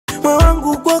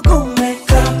kwa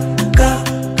kumeka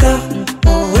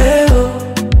oweo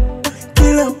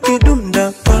kila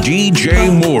ukidunda pa DJ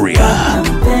Mworia.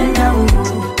 nampenda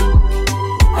huyu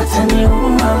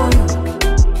ataniuma huyu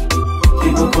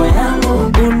kiboko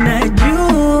yangu.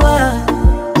 Unajua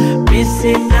mi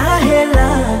sina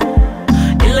hela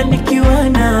ila nikiwa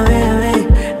na wewe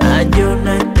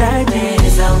najiona tajiri.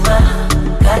 Zama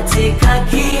katika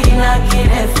kina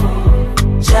kirefu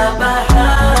cha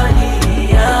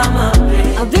bahari ya mapenzi.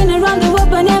 I've been around the world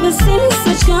but never seen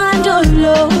such kind of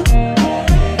love,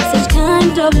 such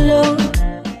kind of love.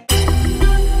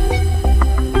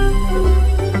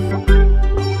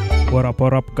 What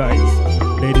up guys,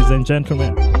 ladies and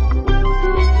gentlemen,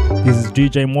 this is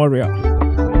DJ Mworia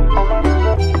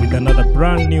with another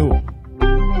brand new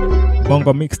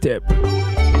Bongo Mixtape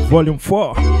Volume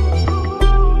 4.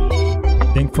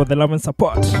 Thanks for the love and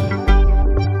support.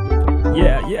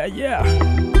 Yeah.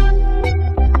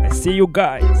 I see you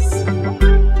guys.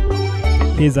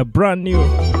 Here's a brand new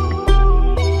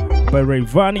by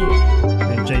Rayvanny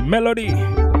and J Melody,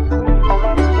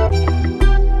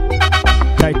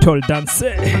 titled Dance.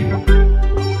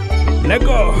 Let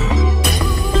go.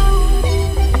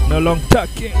 No long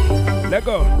talking. Let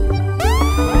go.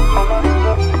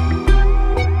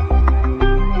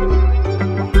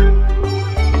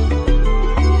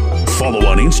 Follow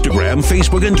on Instagram,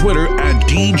 Facebook, and Twitter at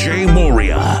DJ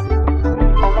Mworia.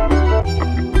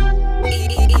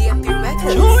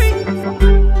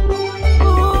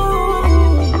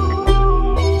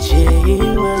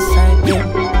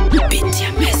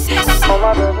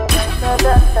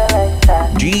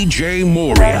 DJ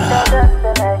Mworia.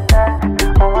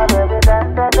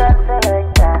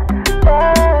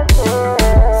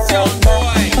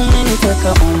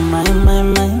 Umeniteka my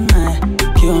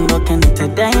kiondoka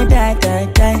nitadai.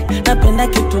 Napenda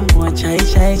kitumbua chai.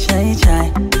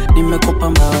 Nimekupa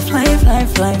mbawa fly.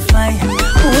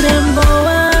 Urembo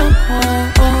wako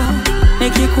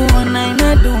nikikuona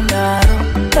inadundaro.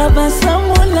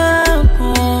 Tabasamu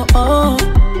lako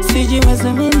sijiwezi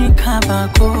mimi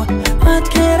kabako. What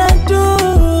can I do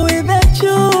without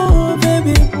you,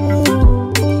 baby?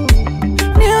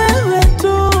 Ni wewe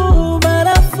tu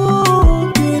barafu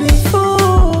beautiful.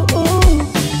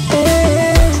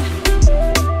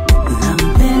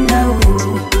 Nampenda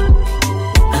huyu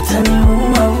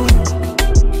ataniua huyu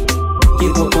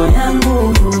kiboko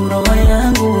yangu, roho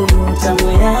yangu,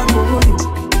 tamu yangu huyu.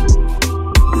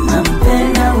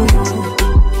 Nampenda huyu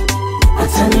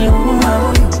ataniua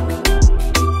huyu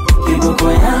kiboko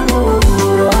yangu,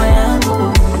 roho yangu,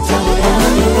 tamu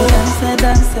yangu.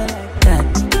 Dance like that,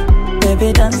 baby,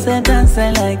 dance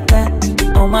like that.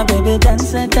 Oh my baby,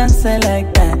 dance like that, dance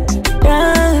like that.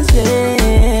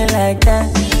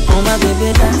 Oh my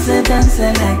baby, dance like that,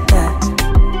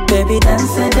 baby,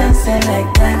 dance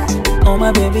like that. Oh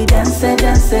my baby, dance like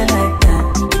that,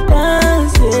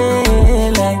 dance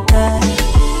like that.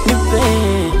 Nipe,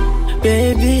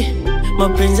 baby,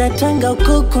 mapenzi tanga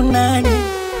kuku nani?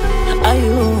 Are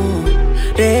you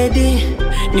ready?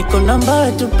 Niko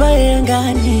namba tupae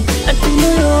angani. Ati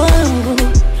moyo wangu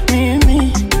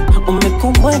mimi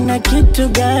umekumbwa na kitu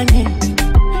gani?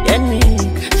 Yani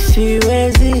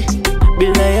siwezi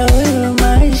bila ya wewe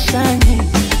maishani.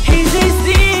 Hizi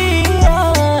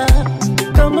hisia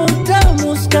kama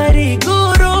utamu sukari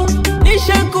guru,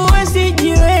 nishakuwa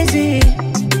sijiwezi,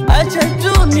 acha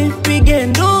tu nipige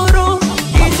nduru.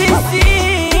 Hizi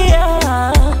hisia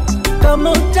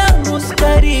kama utamu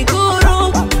sukari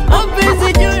guru,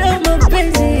 mapenzi juu ya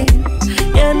mapenzi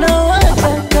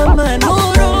yanawaka kama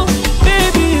nuru.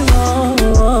 Baby,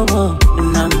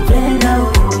 nampenda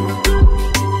huyu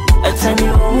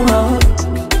ataniua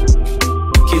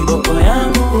kiboko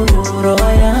yangu, roho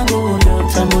yangu,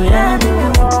 tamu yangu.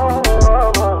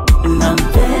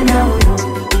 Nampenda huyu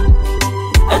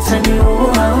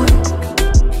ataniua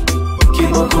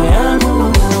kiboko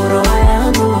yangu, roho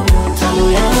yangu,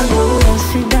 tamu yangu.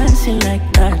 Dance like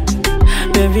that,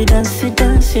 baby, dance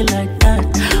like that.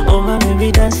 Oh my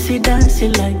baby, dance like that,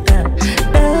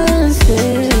 dance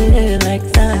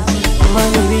like that. Oh my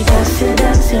baby, dance like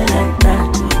that,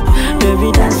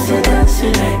 baby, dance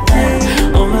like that.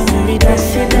 Oh my baby,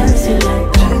 dance like that,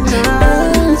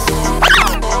 dance.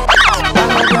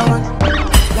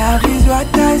 Love is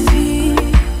what I see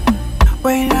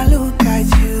when I look at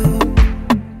you.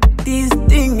 This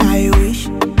thing I wish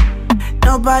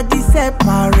nobody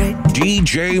separate.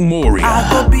 DJ Mworia. I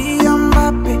go be a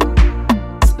Mbappe,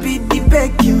 speedy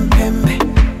begging pembe.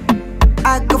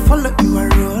 I go follow your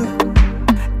role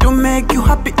to make you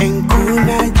happy and cool.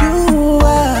 Now you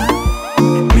are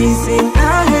missing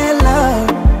a hello,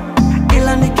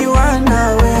 ila nikiwa na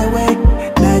wewe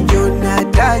najona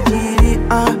tajiri.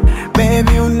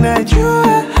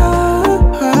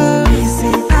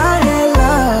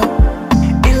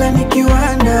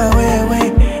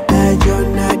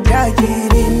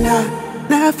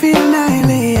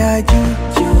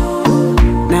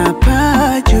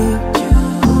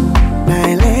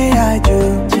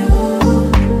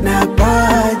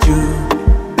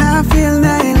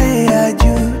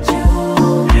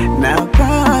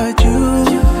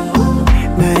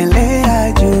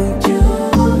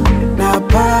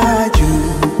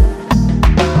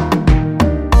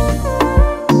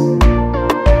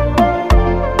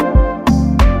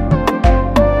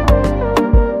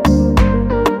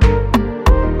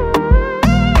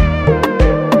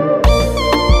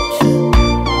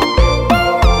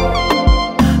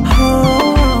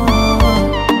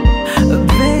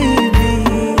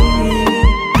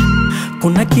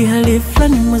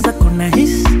 flani mwenzako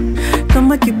nahisi,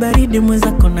 kama kibaridi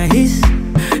mwenzako nahisi,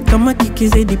 kama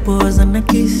kikizidi poza na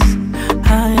kiss.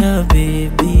 Haya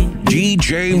baby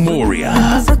DJ Mworia.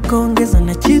 mwenzako ongeza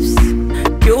na chips,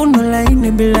 kiuno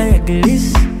laini bila ya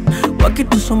glisi,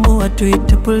 wakitusumbua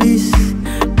tuite polisi,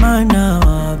 maana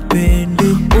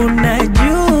wapendi.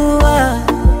 Unajua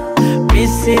mi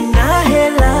sina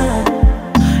hela,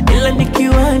 ila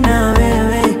nikiwa na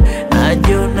wewe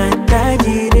najiona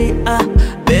tajiri.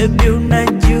 Baby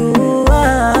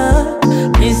unajua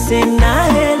mi sina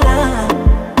hela,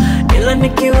 ila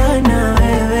nikiwa na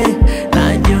wewe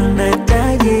najiona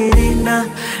tajiri.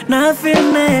 Na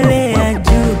filmelea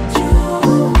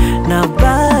juu na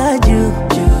baju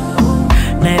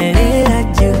naelea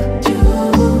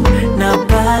juu na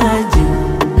baju,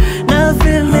 na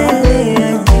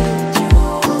filmelea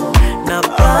juu na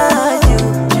baju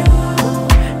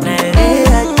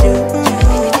naelea juu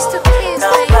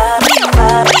na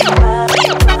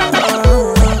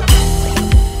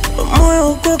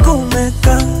moyo kwako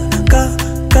umeka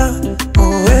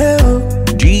oeo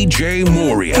DJ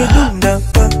Mworia. kidunda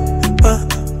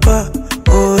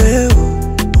oeo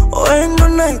oendo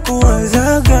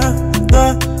naikuwazaga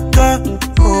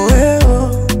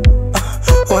oeo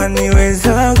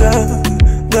waniwezaga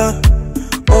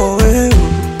oeo.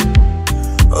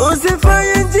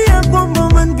 Usifanye njia kwamba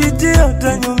manpitia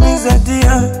utanyumiza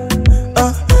dia.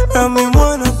 Nami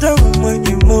mwana tangu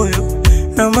mwenye moyo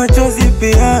na machozi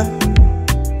pia.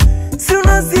 Si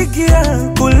unasikia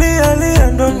kulia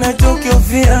ndo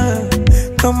nachokiofia.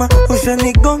 Kama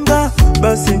ushanigonga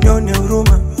basi nyone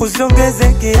huruma,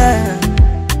 usiongeze kia.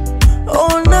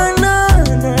 Oh na na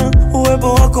na,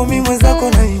 uwepo wako mimi mwenzako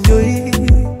na enjoy.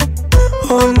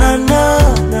 Oh na na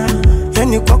na,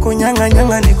 yani kwako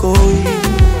nyanga niko hoi.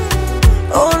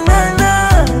 Oh na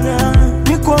na na,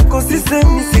 ni kwako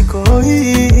sisemi siko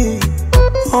hoi.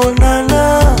 Oh na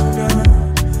na na,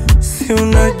 si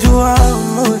unajua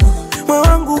moyo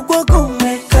wangu kwako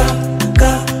umeka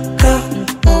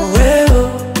oeo,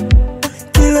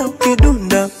 kila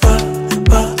ukidunda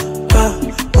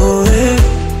oeo,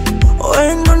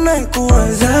 oendo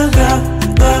naikuwazaga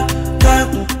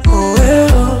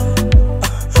oeo,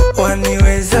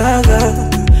 waniwezaga.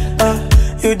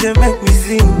 You dey make me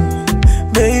sing,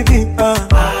 baby.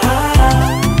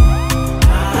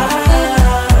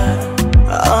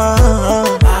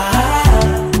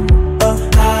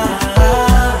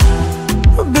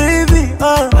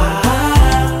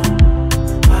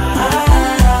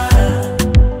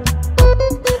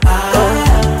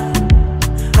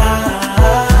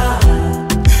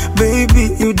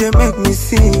 Baby, you dey make me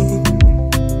sing.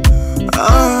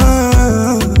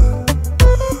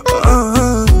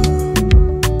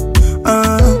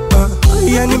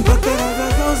 Yani mpaka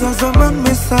za zaman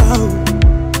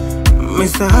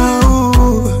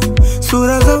mesahau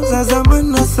sura za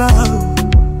zaman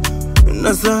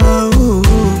nasahau.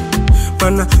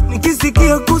 Mana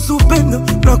nikisikia kuhusu upendo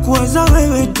na kuwaza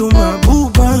wewe tu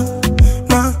mabuba,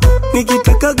 na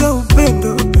nikitakaga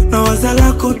upendo na waza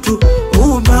lako tu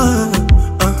uba.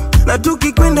 Na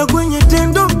tukikwenda kwenye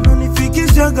tendo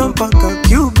unanifikishaga mpaka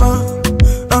Cuba.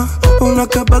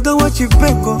 Unakabaga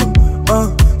wachipengo,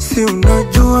 si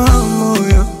unajua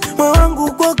moyo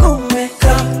wangu kwako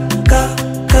umeka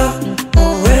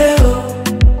oeo,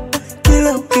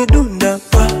 kila ukidunda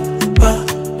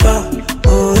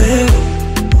oeo,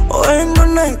 oendo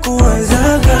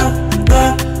naikuwazaga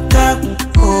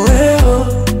oeo,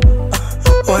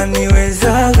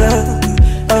 waniwezaga.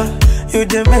 You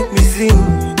dey make me sing,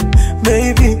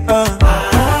 baby.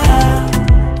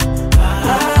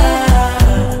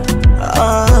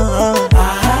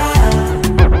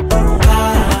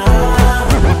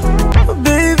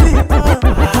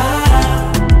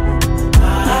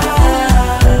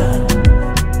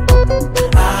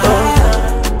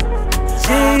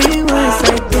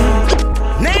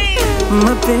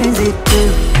 Mapenzi tu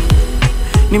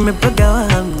nimepagawa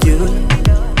hamjui,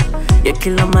 ya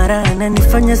kila mara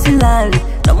ananifanya silali,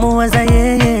 namuwaza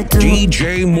yeye tu.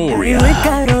 DJ Mworia.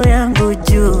 Niweka roho yangu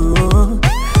juu,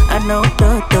 ana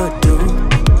utoto tu,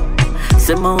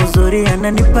 sema uzuri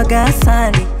ananipaga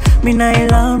asali, mina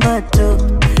ilamba tu.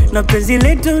 Na penzi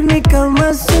letu ni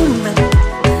kama suna,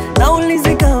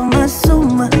 naulizi kama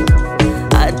suma,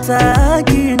 hata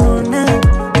akinuna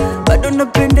bado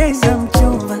napendeza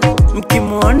mchumba.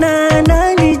 Mkimuona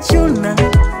ananichuna,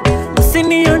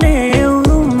 msinione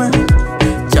huruma,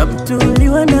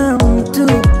 chamtuliwa na mtu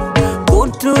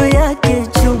kutu yake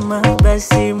chuma.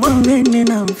 Basi mwambeni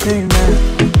nampenda.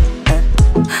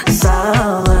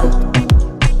 Sawa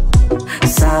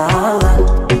sawa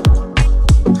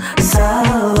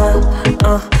sawa,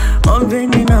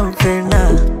 mwambeni nampenda.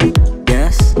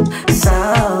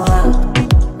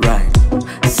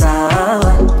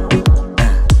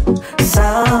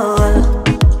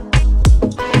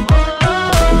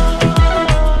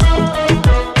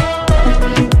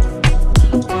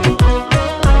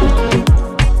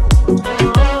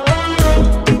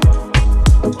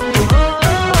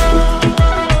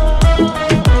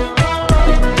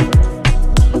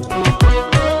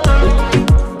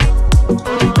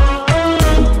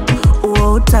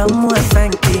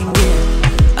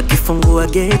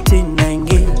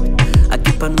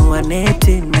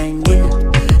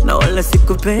 wala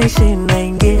sikupeshi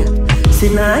naingia.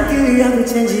 Sina akili ya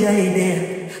kuchangia idea.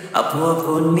 Hapo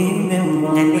hapo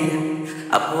nimemng'ania,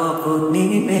 hapo hapo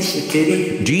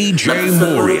nimeshikilia. DJ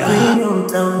Mworia.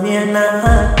 Mtaumia na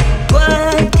kwa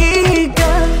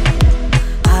hakika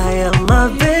haya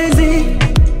mapenzi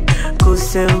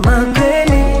kusema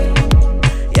kweli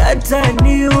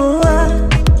yataniua.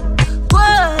 Kwa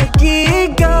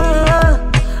hakika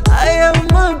haya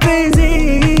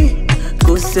mapenzi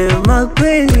kusema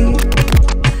kweli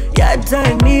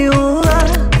yataniua.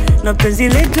 Na penzi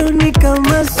letu ni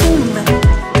kama suna,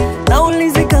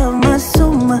 naulizi kama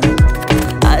suma.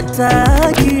 Hata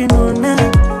akinuna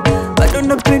bado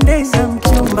napendeza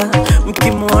mchumba.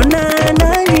 Mkimwona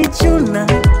ananichuna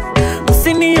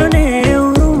msinione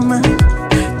huruma.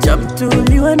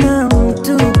 Chamtuliwa na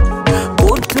mtu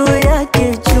utu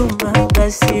yake chuma.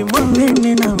 Basi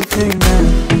mwamini na mpenda.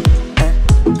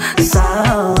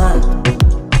 Sawa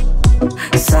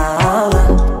sawa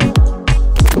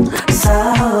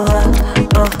sawa,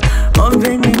 oh,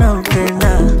 mwamini na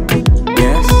mpenda.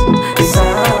 Yes,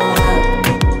 sawa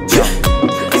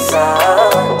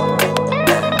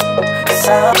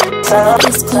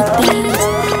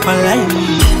Walai,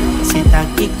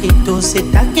 sitaki kitu,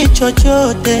 sitaki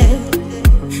chochote.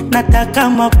 Nataka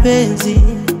mapenzi,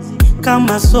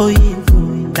 kama so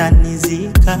hivyo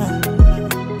itanizika.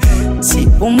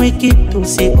 Siumwi kitu,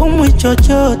 siumwi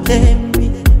chochote.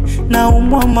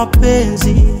 Naumwa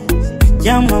mapenzi,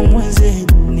 jama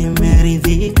mwenzenu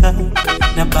nimeridhika.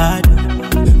 Na bado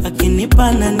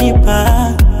akinipa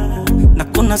nanipa, na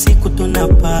kuna siku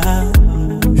tunapa.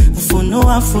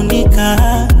 Ufunua funika,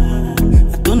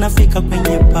 tunafika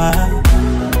kwenye paa.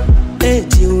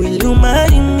 Eti will you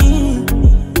marry me?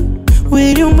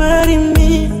 Will you marry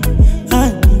me?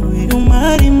 Honey, will you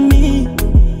marry me?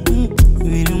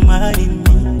 Will you marry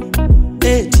me?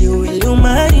 Eti will you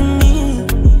marry me?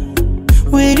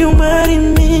 Will you marry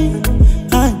me?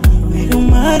 Honey, will you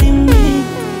marry me?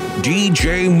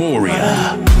 DJ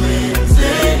Mworia.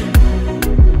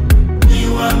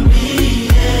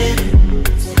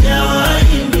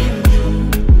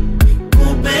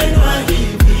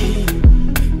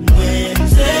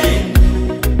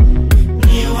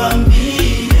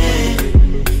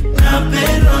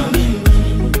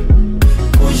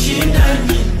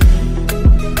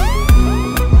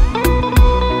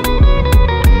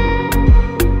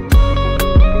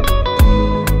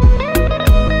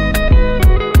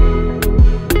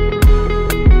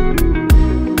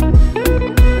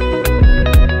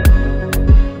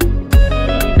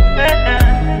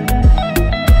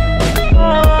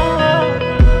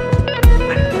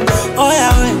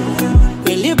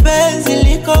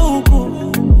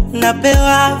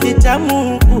 Napewa vitamu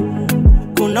huku,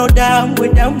 kuna udambwe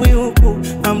dambwe huku,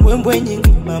 mambwembwe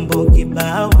nyingi mambo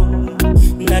kibao.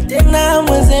 Na tena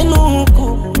mwenzenu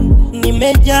huku,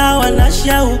 nimejawa na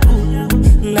shauku.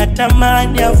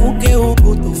 Natamani avuke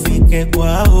huku tufike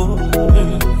kwao.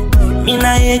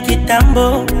 Mina ye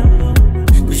kitambo,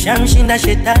 tushamshinda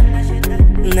shetani.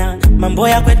 Na mambo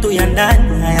ya kwetu ya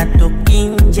ndani, hayatoki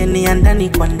nje ni ya ndani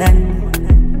kwa ndani.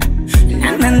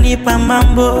 Ananipa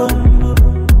mambo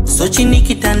so chini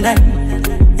kitandani,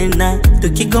 na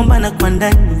tukigombana kwa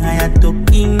ndani,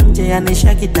 hayatoki nje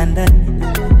yanesha kitandani.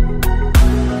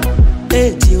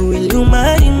 Eti will you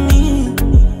marry me?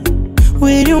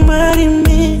 Will you marry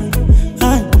me?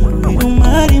 Honey, will you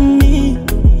marry me?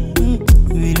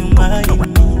 Will you marry me?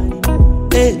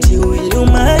 Eti will you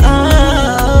marry me?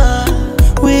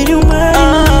 Will you marry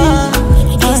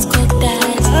me?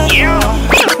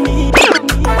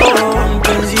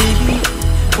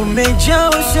 Umejaa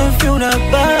usafi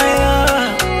unabaya,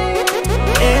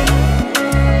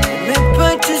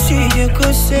 umepata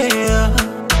sijakosea.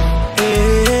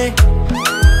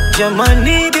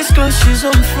 Jamani, this girl she's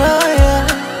on fire,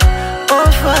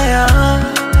 on fire.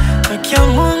 Akia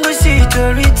Mungu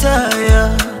sito retire,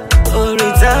 oh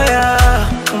retire.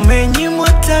 Umenyimwa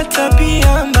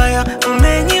tabia mbaya,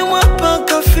 umenyimwa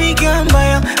paka figa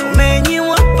mbaya,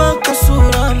 umenyimwa paka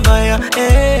sura mbaya,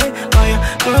 mbaya.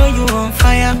 Girl you on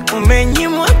fire,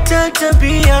 umenyimwa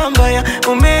tabia mbaya,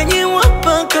 umenyimwa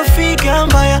paka figa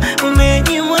mbaya,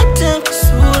 umenyimwa paka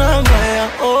sura mbaya,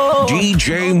 oh. DJ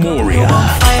Mworia.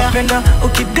 Penda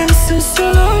ukidansi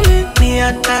slowly ni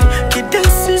hatari,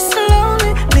 ukidansi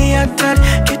slowly ni hatari,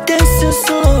 ukidansi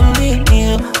slowly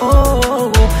ni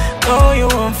oh. Girl you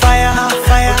on fire,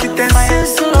 fire. Ukidansi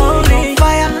slowly,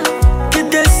 fire.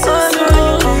 Ukidansi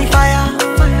slowly, fire.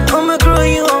 Oh my girl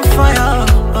you on fire,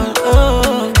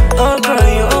 oh girl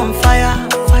you on fire,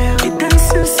 fire.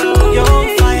 Ukidansi slowly, you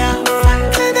on fire, fire.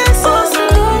 Ukidansi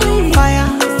slowly, fire,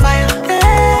 fire.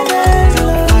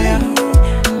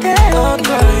 Oh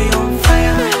girl you on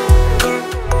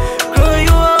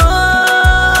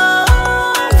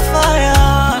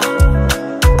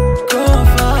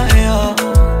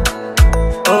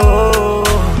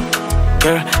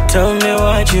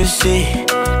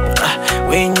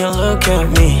When you look at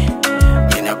me,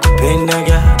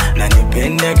 ninakupendaga,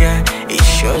 nanipendaga. It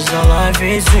shows our life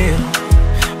is real.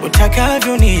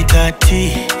 Utakavyo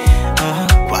nitati,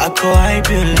 kwako I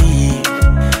believe.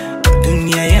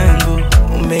 Dunia yangu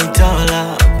umeitawala,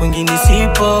 kwingine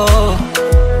sipo.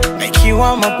 Na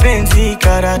ikiwa mapenzi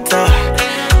karata,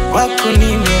 kwako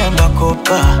nimeamba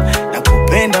kopa.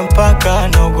 Nakupenda mpaka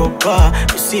naogopa,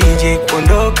 usije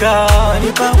kuondoka.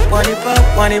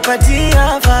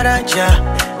 Wanipatia faraja,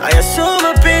 haya sio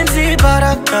mapenzi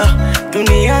baraka.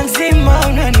 Dunia nzima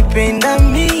unanipenda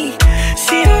mi,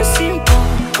 sio simple.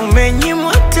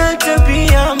 Umenyimwa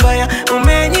tabia mbaya,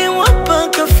 umenyimwa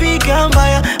paka figa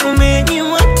mbaya,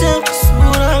 umenyimwa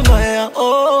sura mbaya.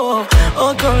 Oh,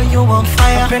 oh girl, you on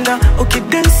fire. Napenda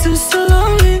ukidance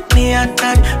slowly, ni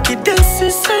hatari.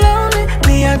 Ukidance slowly,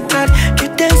 ni hatari.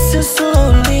 Ukidance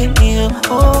slowly, ni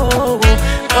oh,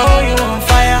 you on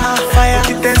fire, fire.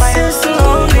 Ukidance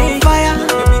slowly, fire.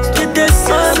 Ukidance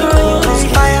slowly,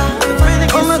 fire.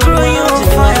 Oh my girl, you on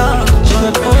fire.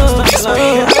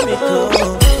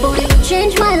 Boy, you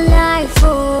changed my life,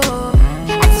 oh. I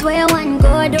swear one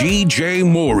God. DJ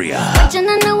Mworia.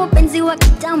 Achana na wapenzi wa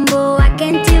kitambo, I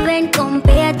can't even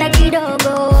compare hata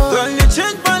kidogo. Girl, you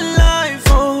changed my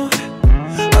life, oh.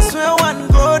 I swear one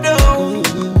God, oh.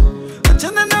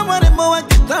 Achana na warembo wa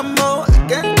kitambo, I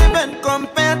can't even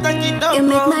compare hata kidogo. You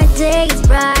make my days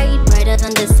bright, brighter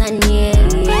than the sun, yeah.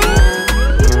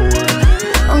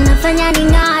 Unafanya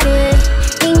ning'are,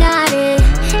 ning'are,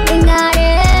 ning'are.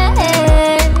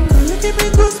 Give me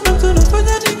goosebumps,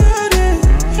 unafanya ning'are,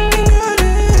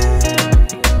 ning'are.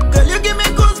 Girl, you give me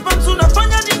goosebumps,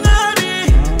 unafanya ning'are,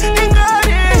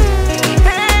 ning'are.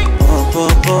 Hey,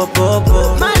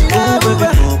 my love,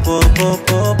 baby,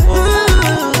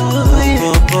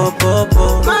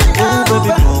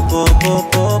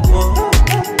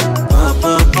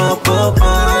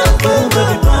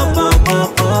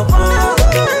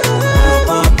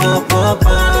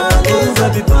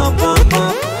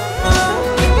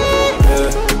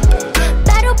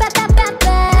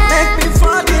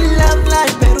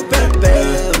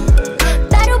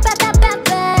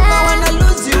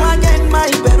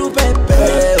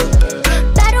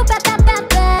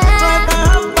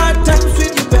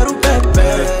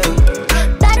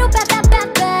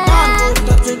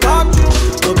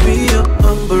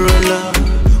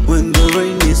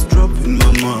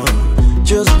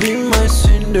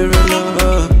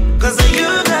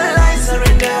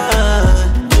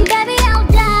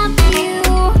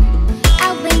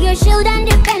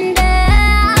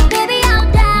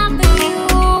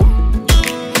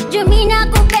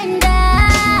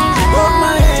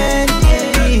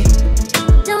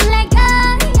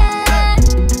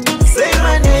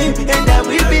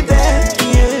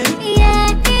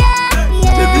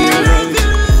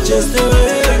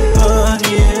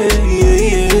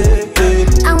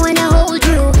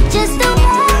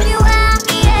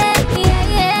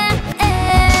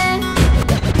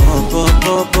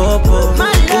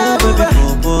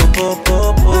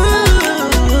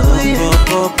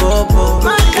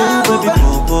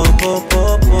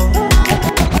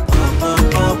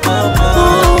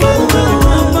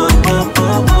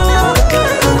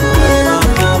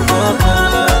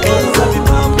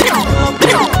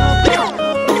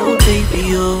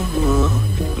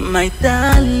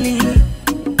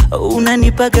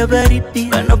 unanipaga baridi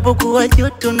panapokuwa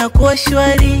joto na kuwa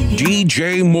shwari. DJ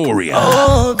Mworia.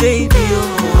 Oh baby,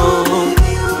 oh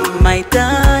my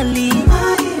darling,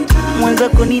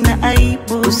 mwenzako nina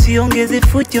aibu, usiongeze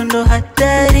fujo ndo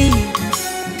hatari.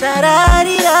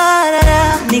 Tarari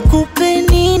rara, nikupe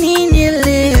nini,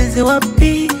 nieleze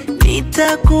wapi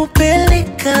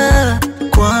nitakupeleka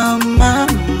kwa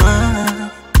mama.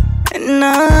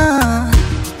 Na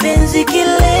penzi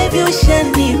kilevi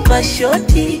ushanipa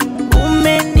shoti,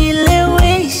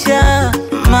 umenilewesha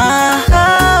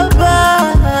mahaba.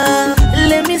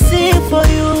 Let me see for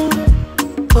you,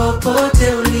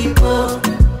 popote ulipo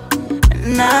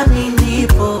nami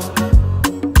nipo,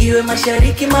 iwe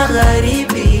mashariki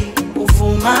magharibi,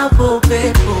 uvumapo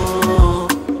pepo.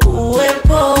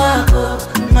 Uwepo wako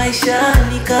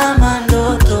maishani kama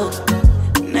ndoto,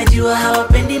 najua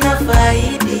hawapendi na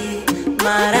faidi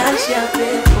marasha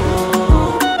pepo.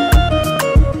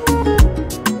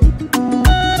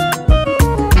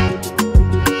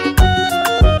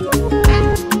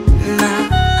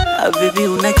 Na baby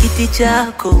una kiti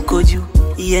chako uko juu,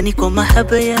 yani kwa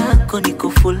mahaba yako niko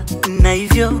full. Na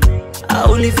hivyo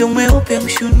ulivyo mweupe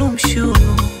mshunu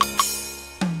mshunu,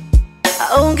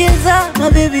 ongeza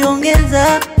mabebi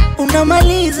ongeza,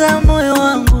 unamaliza moyo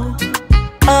wangu.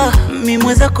 Mimi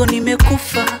mwenzako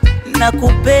nimekufa,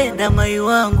 nakupenda mai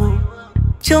wangu.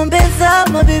 Chombeza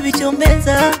my baby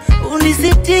chombeza,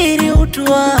 unisitiri utu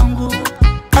wangu.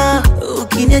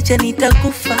 Ukiniacha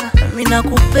nitakufa, mimi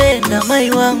nakupenda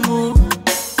mai wangu.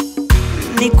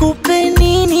 Nikupe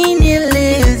nini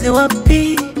nieleze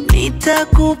wapi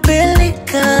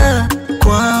nitakupeleka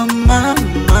kwa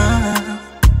mama.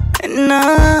 Na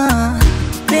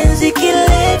penzi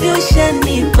kilevyo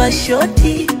shanipa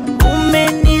shoti,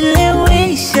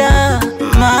 umenilewesha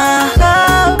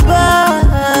mahaba.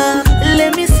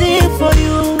 Let me sing for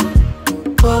you,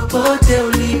 popote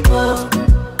ulipo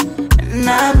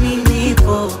nami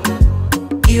nipo,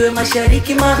 iwe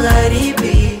mashariki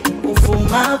magharibi,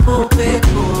 ufumapo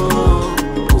pepo.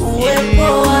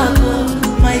 Uwepo wako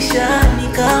maishani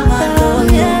kama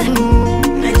ndoto,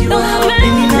 najua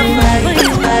haupendi na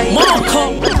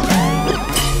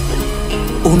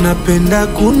unapenda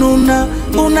kununa,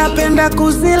 unapenda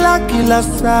kuzila kila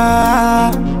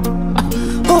saa.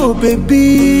 Oh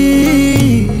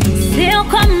baby, sio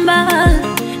kwamba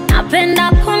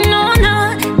napenda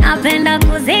kununa, napenda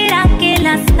kuzila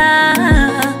kila saa.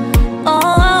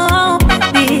 Oh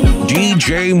baby,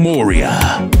 DJ Mworia.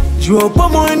 jua upo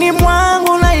moyoni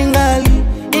mwangu na ingali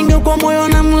ingekuwa moyo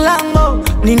na mlango,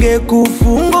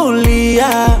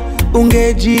 ningekufungulia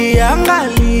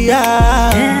ungejiangalia.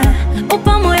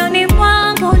 upo moyoni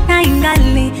mwangu na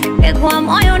ingali ingekuwa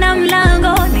moyo na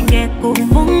mlango,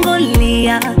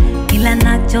 ningekufungulia. Ila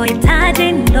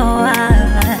nachohitaji ndoa.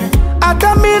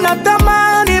 Hata mimi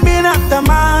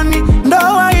natamani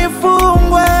ndoa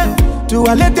ifungwe,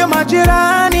 tuwalete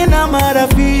majirani na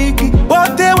marafiki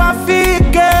wote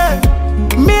wafike.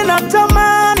 Mimi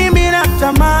natamani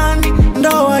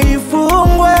ndoa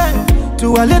ifungwe,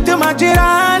 tuwalete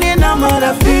majirani na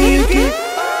marafiki.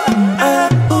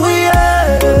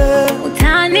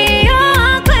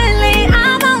 Utanioa kweli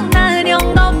ama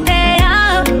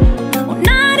unaniongopea,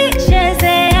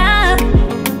 unanichezea?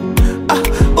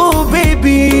 Oh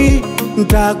baby,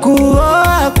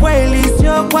 nitakuoa kweli,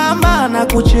 sio kwamba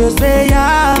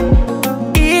nakuchezea,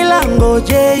 ila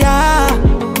ngojea.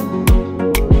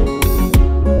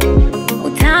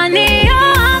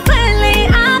 Utanioa kweli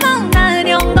ama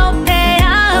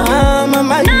unaniongopea,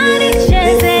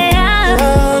 unanichezea?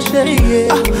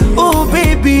 Oh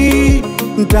baby,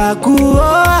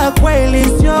 nitakuoa kweli,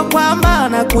 sio kwamba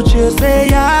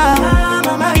nakuchezea,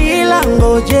 ila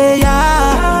ngojea.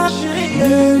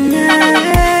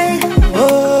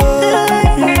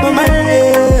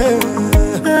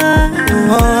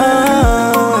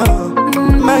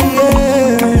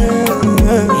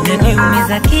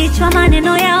 Inaniumiza kichwa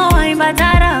maneno yao waimba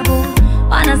tarabu,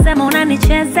 wanasema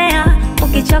unanichezea,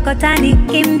 ukichokota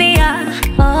nikimbia.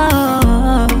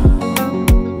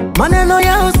 Maneno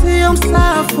yao siyo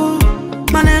msafu,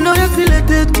 maneno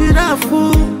yasilete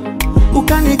tirafu,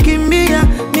 ukanikimbia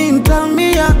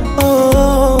nitamia.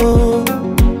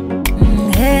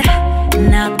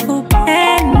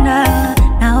 Nakupenda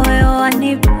na wewe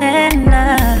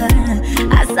wanipenda,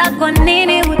 hasa kwa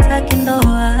nini hutaki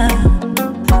ndoa?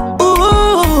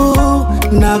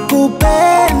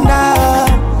 Nakupenda,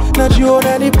 najua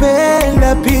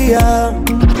unanipenda pia,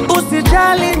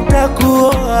 usijali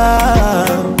nitakuoa.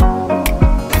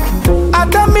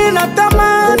 Hata mimi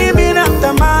natamani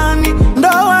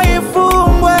ndoa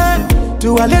ifungwe,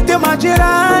 tuwalete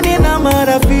majirani na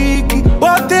marafiki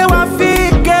wote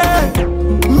wafike.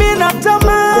 Mimi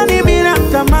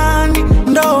natamani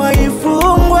ndoa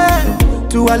ifungwe,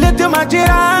 tuwalete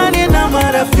majirani na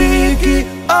marafiki.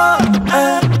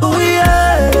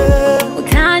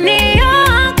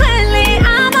 Utanioa kweli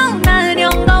ama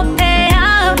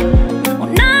unaniongopea,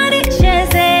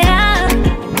 unanichezea?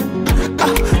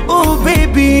 Oh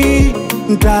baby,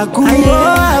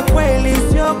 nitakuoa kweli,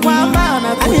 sio kwamba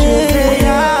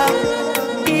nakuchezea,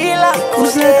 ila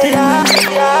kuzetea.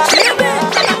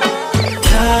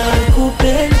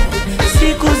 Nakupenda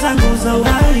siku zangu za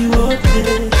uhai wote,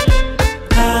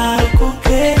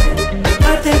 nakupenda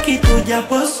pate kitu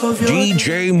japo sovyo.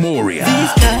 DJ Mworia.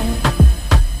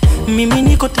 Mimi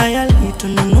niko tayari,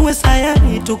 tununue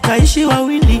sayari tukaishi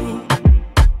wawili.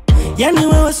 Yani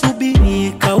wewe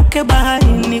subiri, kauke bahari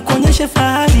nikuonyeshe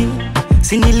fahari.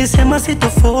 Si nilisema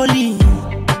sitofoli,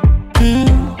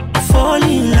 fall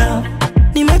in love.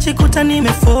 Nimejikuta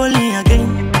fall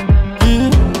again,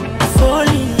 fall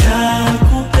in love.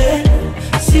 Nakupenda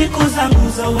siku zangu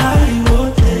za uhai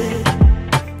wote,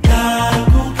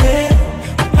 nakupenda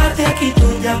pate kitu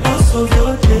japo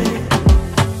sovyote.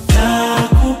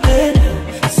 Nakupenda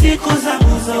siku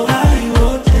zangu za uhai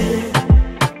wote,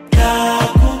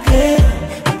 nakupenda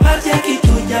pate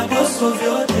kitu japo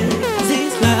sovyote.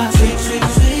 Sweet, sweet,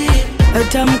 sweet,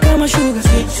 tamu kama sugar,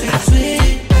 sweet, sweet,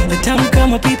 sweet, tamu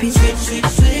kama pipi, sweet, sweet,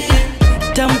 sweet,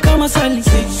 kama sali.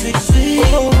 Sweet, sweet, sweet.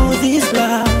 Oh, this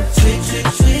love. Sweet, sweet,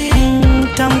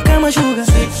 sweet. Tamu kama sugar.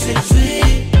 Sweet, sweet,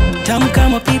 sweet. Tamu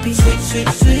kama pipi. Sweet, sweet,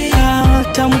 sweet. Ah,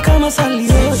 tamu kama sali.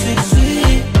 Sweet, sweet,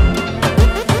 sweet.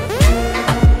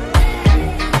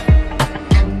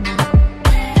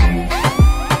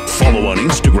 Follow on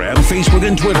Instagram, Facebook,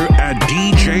 and Twitter at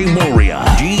DJ Mworia.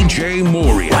 DJ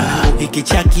Mworia. Hiki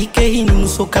cha kike hii ni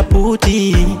nusu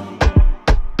kaputi.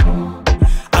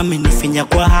 Amenifinya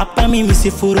kwa hapa mimi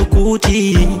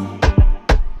sifurukuti.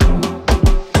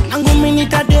 Nangu mini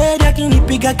taderi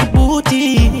akinipiga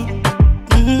kibuti.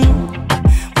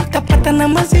 Utapata na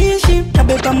mazishi,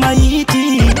 tabeba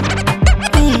maiti.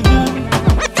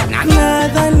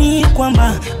 Nadhani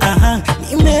kwamba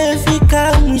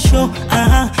nimefika mwisho,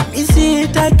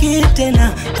 misitaki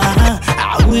tena,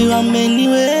 awi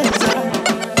wameniweza.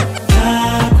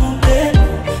 Nakupenda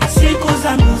siku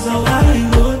zangu za wali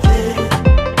wote.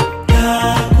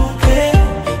 Nakupenda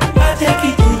pate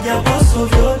kituja boso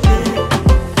vyote.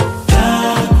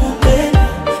 Nakupenda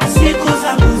siku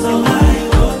zangu za wali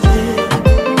wote.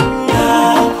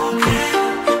 Nakupenda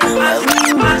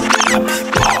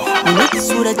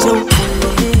sura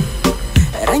chokole,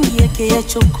 rangi yake ya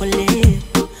chokole,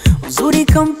 uzuri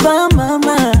kampa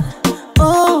mama,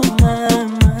 oh mama.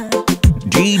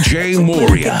 DJ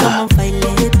Mworia. Kama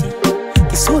vaileti,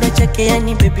 kisura chake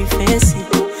yani baby face.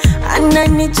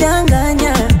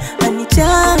 Ananichanganya,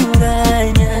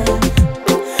 anichanganya.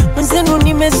 Mwenzenu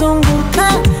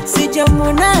nimezunguka,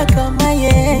 sijamwona kama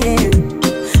yeye.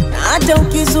 Na hata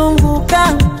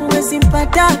ukizunguka, huwezi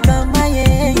mpata kama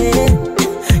yeye.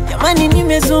 Jamani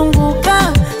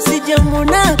nimezunguka,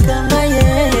 sijamwona kama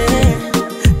yeye.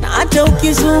 Na hata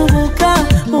ukizunguka,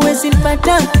 huwezi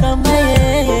mpata kama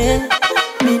yeye.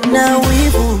 Mina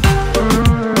wivu,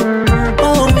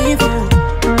 oh wivu,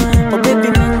 oh baby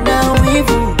mina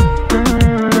wivu,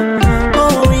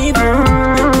 oh wivu,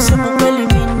 kusema kweli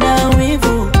mina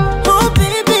wivu, oh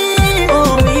baby,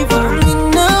 oh wivu,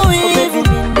 mina wivu,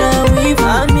 mina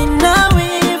wivu, mina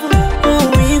wivu,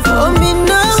 oh wivu, oh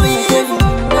mina wivu.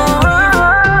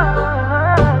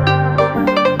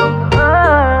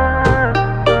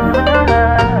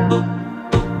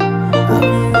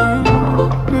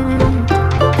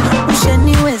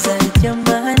 Ushaniweza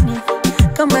jamani,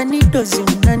 kama ni dozi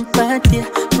unanipatia,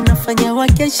 unafanya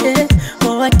wakeshe,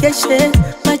 wakeshe,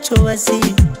 macho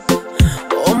wazi.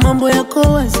 O mambo yako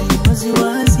wazi, wazi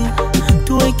wazi,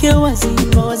 tuweke wazi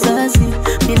kwa wazazi,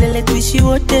 milele tuishi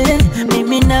wote,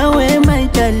 mimi nawe my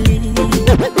darling.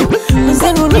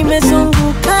 Mwenzenu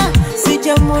nimezunguka,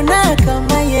 sijamwona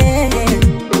kama yeye.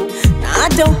 Na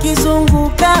hata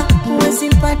ukizunguka, huwezi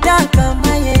mpata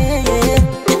kama yeye.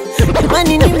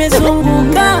 Jamani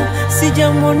nimezunguka,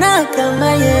 sijamwona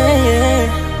kama yeye.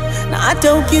 Na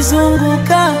hata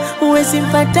ukizunguka, huwezi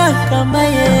mpata kama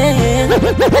yeye.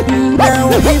 Na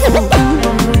wivu,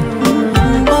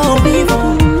 oh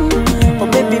wivu, oh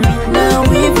baby mina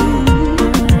wivu,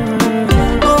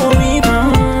 oh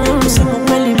wivu, kusema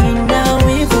kweli mina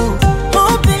wivu,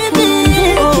 oh baby,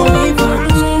 oh wivu,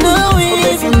 mina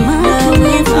wivu, mina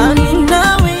wivu,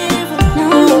 mina wivu,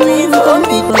 oh wivu, oh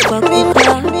mina.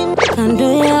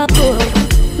 Kando yako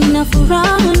nina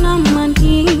furaha na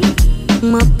amani,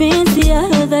 mapenzi ya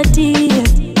dhati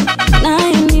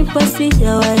nayonipa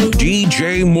sijawahi.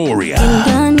 DJ Mworia.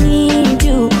 Ndani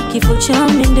juu kifo cha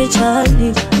mende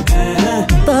chali,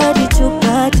 body to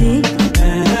body,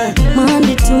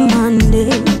 Monday to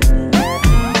Monday.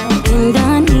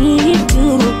 Ndani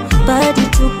juu body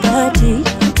to body,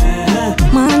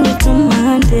 Monday to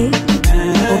Monday.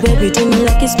 Oh baby do me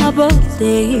like it's my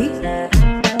birthday.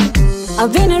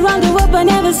 I've been around the world but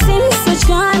never seen such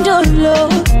kind of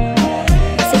love.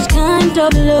 Such kind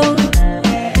of love.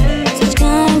 Such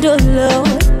kind of love.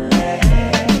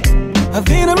 I've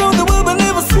been around the world but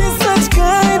never seen such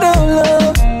kind of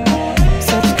love.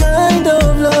 Such kind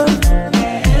of love.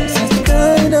 Such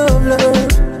kind of love.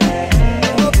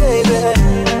 Oh baby.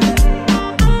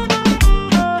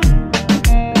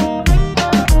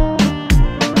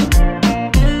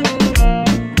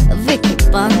 Vicky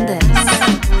Bandes.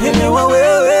 Elewa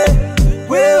wewe,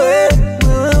 wewe,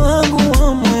 wewe wangu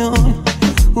wa moyoni,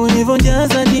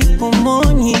 ulivyojaza ndipo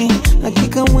moni,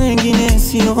 hakika mwengine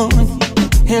sioni.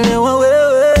 Elewa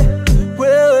wewe,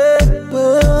 wewe,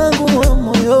 wewe wangu wa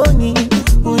moyoni,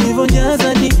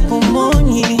 ulivyojaza ndipo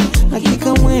moni,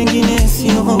 hakika mwengine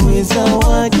sioni.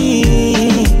 Zawadi,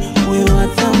 wewe wa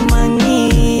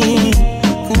thamani,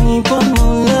 kanipa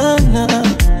Maulana,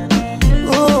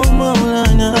 oh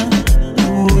Maulana.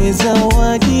 Uwe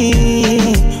zawadi,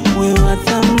 wewe wa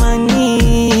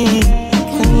thamani,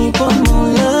 kanipa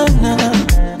Maulana,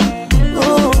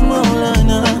 oh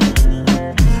Maulana.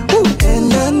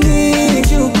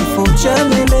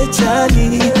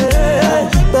 Charlie,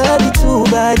 body to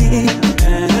body,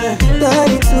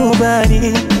 body to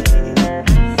body,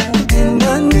 and I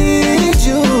need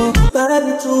you,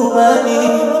 body to body,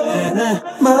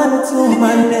 Monday to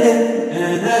Monday,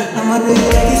 I'ma do you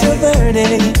like it's your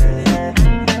birthday.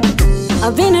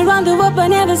 I've been around the world but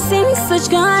never seen such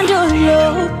kind of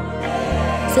love,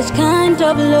 such kind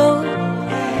of love,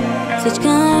 such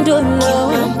kind of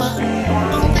love.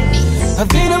 I've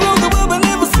been around the world but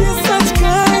never seen such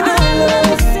kind of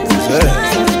love, such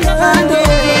kind of love.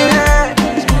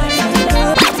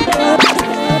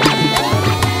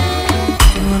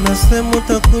 Unasema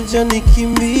utakuja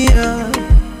nikimbia,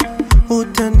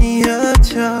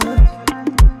 utaniacha.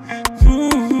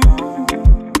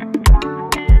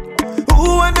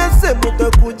 Unasema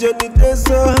utakuja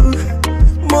nitesa,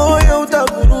 moyo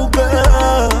utavuruga.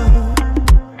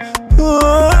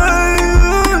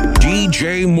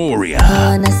 DJ Mworia.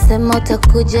 Wanasema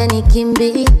utakuja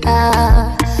nikimbia,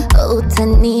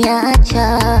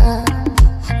 utaniacha.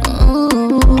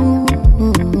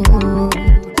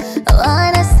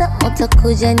 Wanasema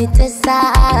utakuja nitesa,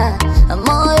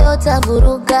 moyo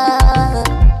utavuruga.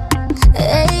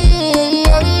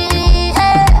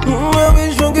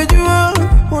 Mwawisho ungejua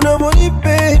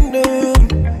unavyonipenda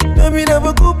na mimi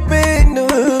navyokupenda,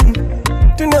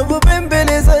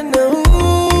 tunavyopembelezana.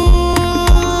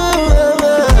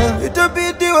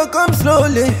 Itabidi wa come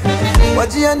slowly,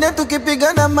 wajiane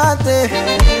tukipigana mate.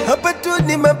 Hapa tu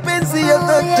ni mapenzi ya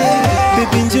dhati.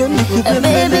 Baby njoo nikubembeleze,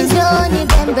 baby njoo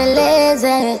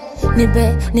nibembeleze,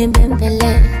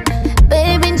 nibembeleze.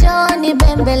 Baby njoo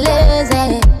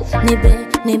nibembeleze,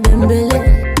 nibembeleze.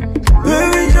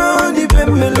 Baby njoo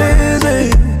nibembeleze,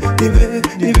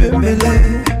 nibembeleze.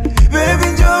 Baby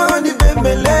njoo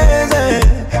nibembeleze,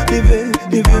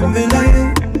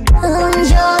 nibembeleze.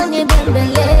 Njoo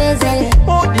nibembeleze,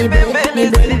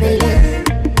 nibembeleze.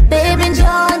 Baby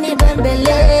njoo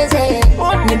nibembeleze,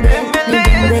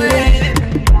 nibembeleze.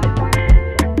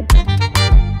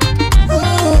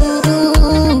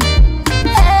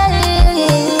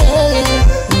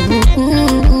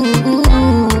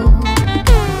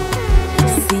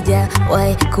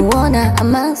 Sijawahi kuona a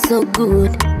man so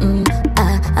good,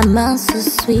 a man so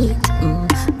sweet,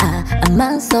 a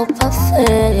man so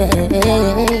perfect.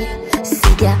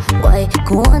 Sijawahi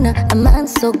kuona a man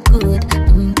so good,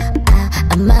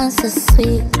 a man so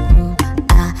sweet,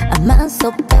 a man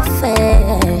so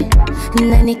perfect.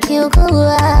 Na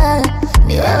nikiugua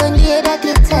ni wewe ndiye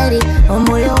daktari wa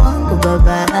moyo wangu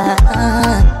baba.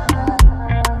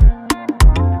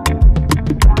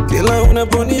 Kila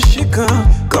unaponishika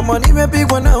kama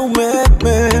nimepigwa na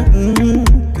umeme,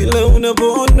 kila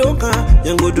unapoondoka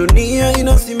yangu dunia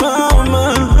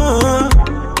inasimama.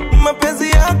 Mapenzi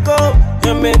yako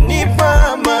yamenipa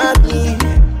amani,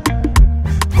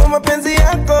 kwa mapenzi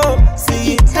yako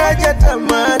sihitaji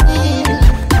tamani.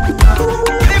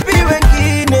 Baby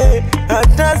wengine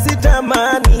hata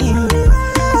sitamani,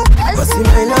 basi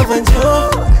my love njoo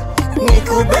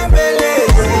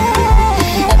nikubembeleze.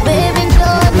 Baby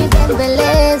njoo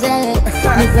nibembeleze,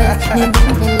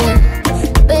 nibembeleze.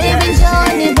 Baby njoo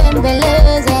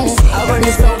nibembeleze,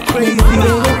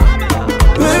 nibembeleze.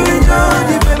 Baby njoo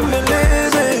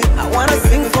nibembeleze, I wanna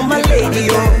sing for my lady,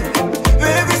 oh.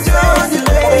 Baby njoo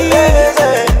nibembeleze.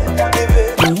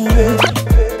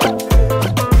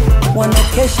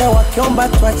 Wanakesha wakiomba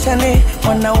tuachane,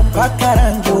 wanaupaka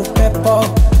rangi upepo.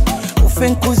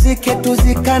 Ufinkuzike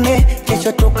tuzikane,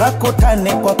 kesho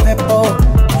tukakutane kwa pepo.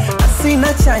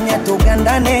 Asina chanya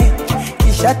tugandane,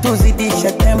 kisha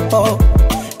tuzidishe tempo.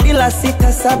 Bila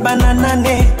 6, 7 na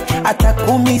 8, hata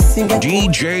 10 singe.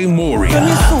 DJ Mworia.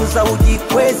 Unisuza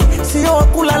ujikwezi, sio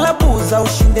wakulala buza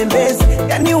ushinde mbezi.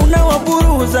 Yani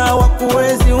unawaburuza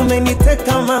wakuwezi,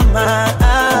 umeniteka mama.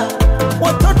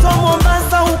 Watoto wa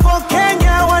Mombasa huko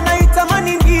Kenya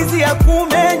wanaitamani ndizi ya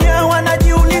kumenya.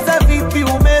 Wanajiuliza vipi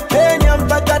umepenya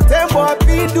mpaka tembo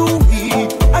apidui.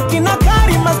 Akina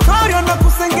Karima story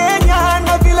wanakusengenya,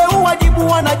 na vile uwajibu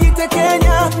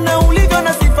wanajitekenya. Na ulivyo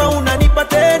na sifa unanipa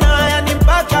tena, yani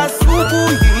mpaka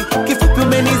asubuhi. Kifupi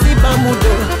umeniziba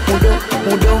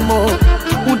mudomo,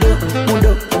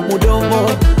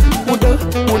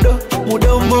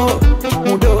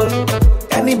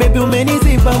 yani baby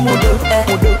umeniziba mudomo.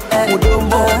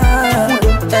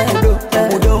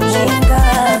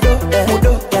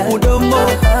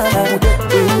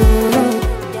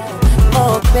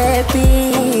 Oh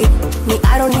baby, me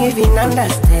I don't even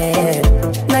understand.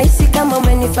 Naisi kama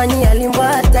umenifanyia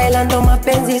limbwa Thailand, ndo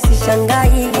mapenzi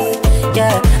sishangai.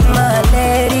 Yeah, my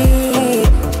lady,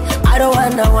 I don't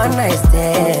wanna one night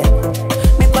stand.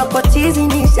 Mikwako chizi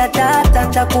nisha tata,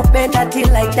 takupenda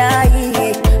till I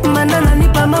die. Manana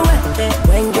nipa mama we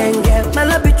wengenge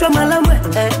mala bichwa mala mwe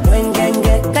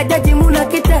wengenge kajaji muna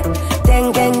kite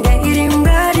tengenge ili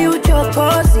mradi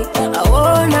uchokozi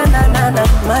aona na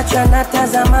macho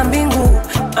yanatazama mbingu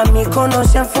amikono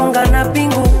shafunga na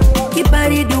pingu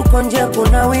kibaridi uko nje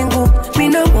kuna wingu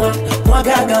mina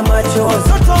mwagaga machozi.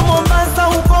 Soto Mombasa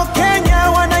huko Kenya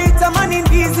wanaitamani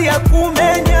ndizi ya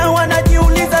kumenya,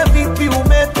 wanajiuliza vipi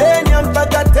umepenya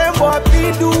mpaka tembo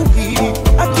apidui.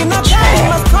 Akina kama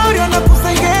mastori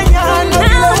wanakusengenya na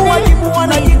bila uwajibu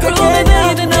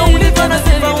wanajikekenya, na ulipa na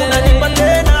sema unanipa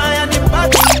tena yani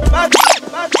baki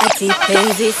ati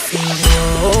penzi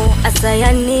singo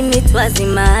asaya nini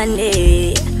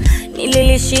twazimane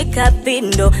nililishika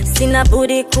pindo sina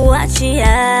budi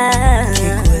kuachia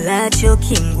kikulacho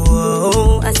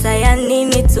kinguo asaya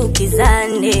nini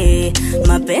tukizane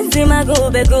mapenzi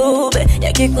magube gube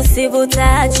yakikusibu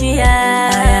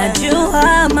taachia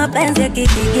jua mapenzi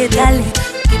yakikigitali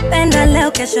kipenda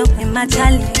leo kesho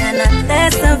kimachali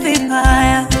yanatesa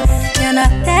vibaya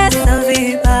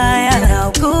na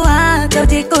ukua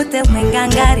tojikute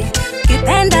mwengangari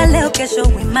kipenda leo kesho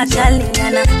wimachali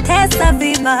yanatesa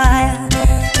vibaya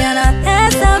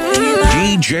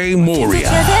DJ Mworia.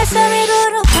 Chezesha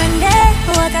miguru pande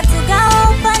wakatugawa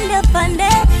upande pande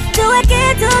tuwe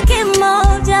kitu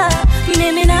kimoja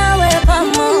mimi nawe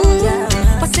pamoja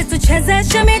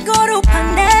wasituchezesha miguru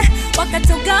pande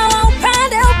wakatugawa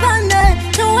upande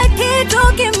tuwe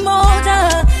kitu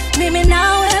kimoja mimi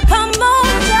nawe pamoja.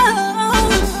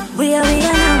 We are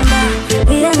number,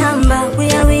 we are number,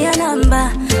 we are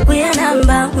number, we are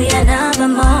number, we are number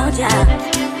moja,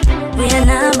 we are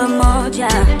number moja.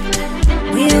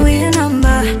 We are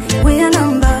number, we are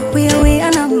number, we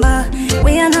are number,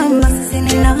 we are number.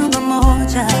 Sini number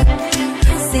moja,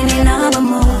 sini number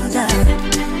moja.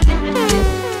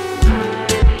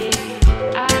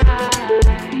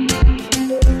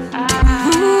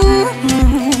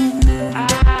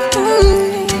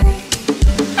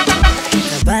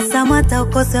 Basa mwata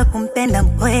ukose kumpenda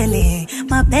mkweli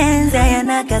mapenzi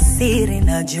yana kasiri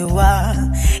najua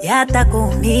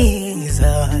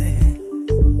yatakuumiza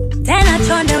tena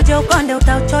chonde uje ukonde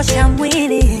utauchosha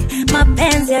mwili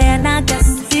mapenzi yana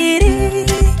kasiri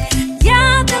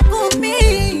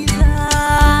yatakuumiza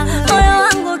moyo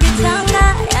wangu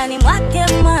kichanga yani mwake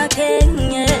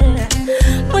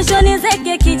mwisho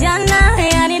nizeke kijana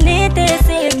yani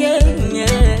niteseke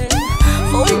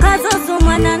Unkazuzu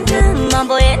mwanana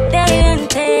mambo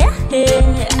yente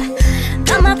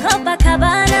kama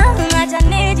Copacabana acha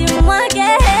niji mwage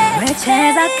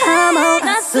mecheza kama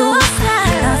unasusa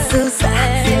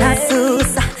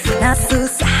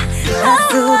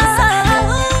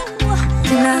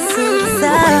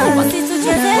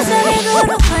wasituchezeshe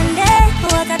miguru pande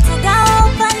wakatugawa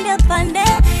upande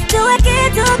tuwe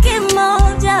kitu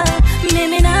kimoja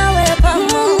mimi nawe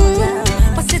pamoja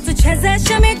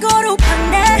wasituchezeshe miguru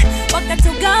pande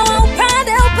wakatugawa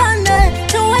upande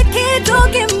tuwe kitu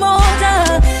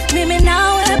kimoja mimi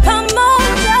nawe pamoja.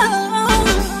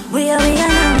 We are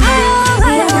number,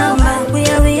 we are number,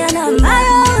 we are number,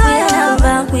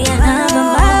 we are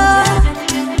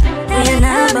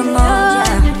number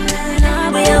moja.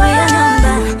 We are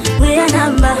number, we are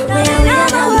number,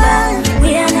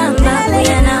 we are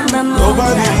number moja.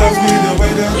 Nobody loves me the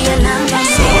way that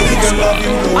somebody can love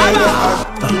you the way that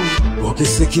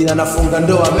ukisikia nafunga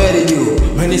ndoa marry you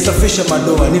menisafisha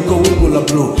madoa niko wingu la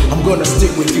blue I'm gonna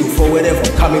stick with you for wherever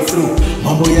I'm coming through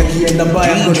mambo yakienda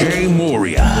mbaya DJ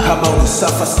Mworia. kama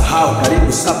unasafa sahau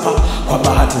karibu sapa kwa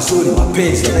bahati nzuri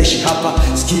mapenzi yanaishi hapa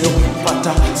sikio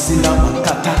kupata sina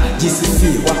makata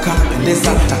jisifie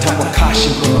wakapendeza tatakwa kashi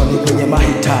mkononi kwenye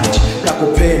mahitaji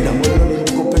nakupenda moyoni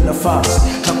nikupe nafasi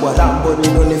takwa rambo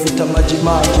nilone vita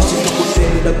majimaji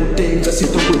sitokutenda kutenga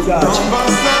sitokujaji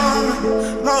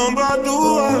Naomba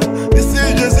dua,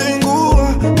 nisije zingua.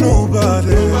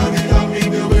 Nobody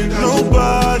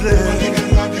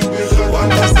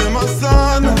watasema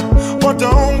sana,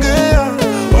 wataongea,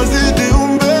 wazidi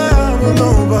umbea.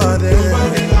 Nobody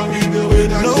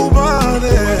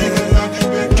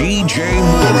DJ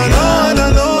Mworia. And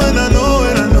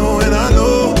I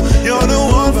know you're the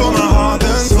one for my heart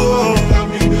and soul.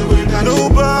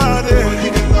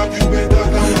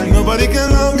 Nobody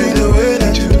can love me the way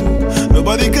that you do.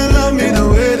 Nobody can love me the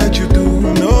way that you do.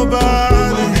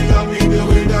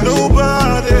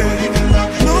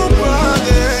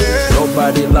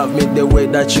 Nobody love me the way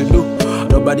that you do.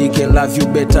 Nobody can love you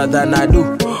better than I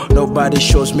do. Nobody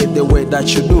shows me the way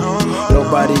that you do.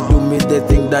 Nobody do me the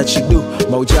thing that you do.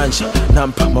 Maujanja,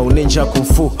 nampa, mauninja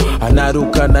kumfu.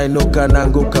 Anaruka, nainuka,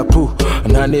 nanguka pu.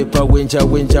 Nanepa,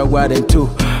 winja, warentu.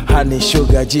 honey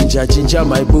sugar ginger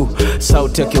my boo.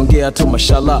 Sauti akiongea tu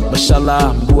mashallah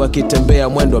mashallah, mguu akitembea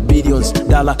mwendo wa billions.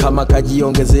 Dala kama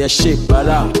kajiongezea shake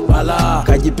bala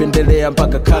kajipendelea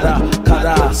mpaka kara.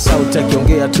 Sauti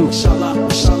akiongea tu mashallah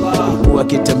mashallah, mguu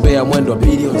akitembea mwendo wa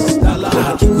billions. Dala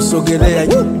akikusogelea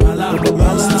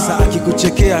sasa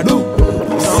akikuchekea du.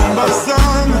 Naomba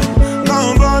sana,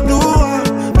 naomba dua,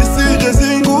 nisije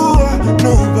zingua.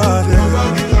 Nobody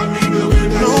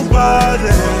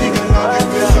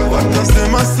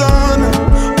watasema sana,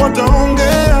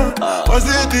 wataongea,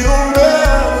 wazidi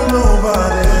ongea.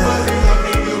 Nobody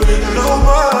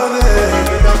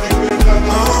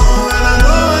oh, and I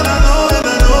know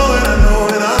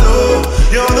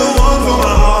you're the one for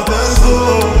my heart and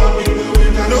soul.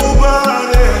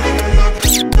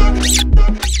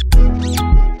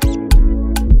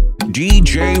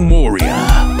 DJ Mworia.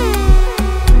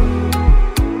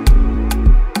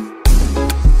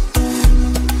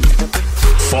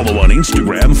 Follow on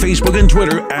Instagram, Facebook, and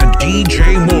Twitter at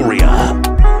DJ Mworia.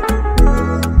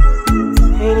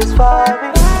 It is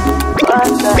fire.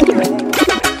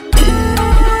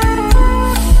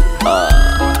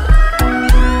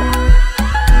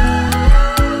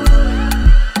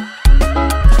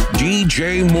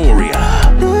 DJ Mworia.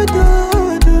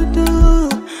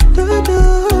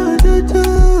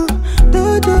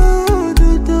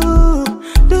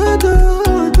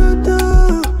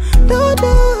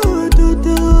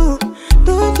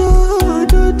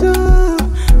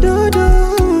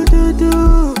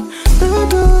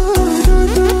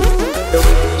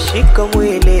 Shika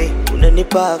mwili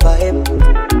unanipa vibe,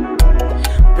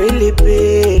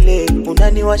 pili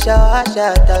unaniwasha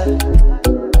taa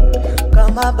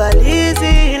kama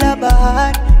balizi la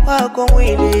bahari wako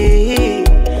mwili.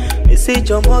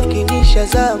 Nisichomoki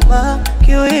nishazama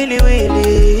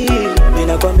kiwiliwili.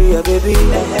 Ninakwambia baby,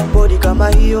 body kama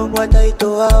hiyo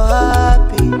wataitoa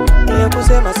wapi? Niye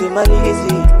kusema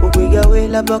simalizi, kupiga we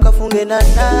labda kafunge na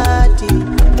nati.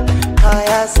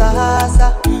 Haya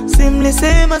sasa,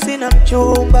 simlisema sina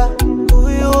mchumba.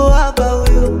 Huyu hapa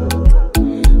huyu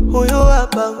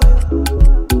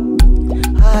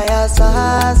Haya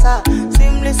sasa,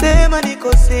 simlisema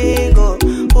niko single.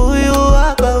 Huyu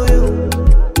hapa huyu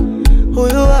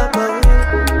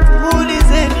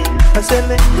Muulizeni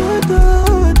aseme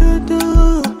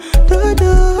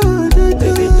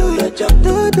baby do your jump,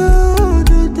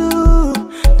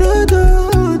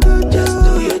 just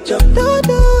do your jump,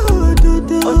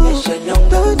 onyesha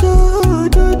nyonga,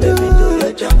 baby do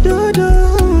your jump.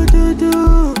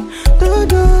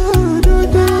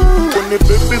 When the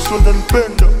baby's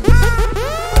unanipenda,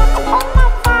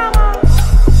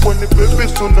 when the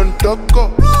baby's unanitaka,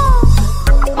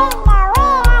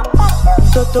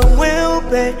 mtoto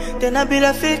mweupe tena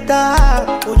bila filter,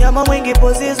 unyama mwingi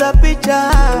pozi za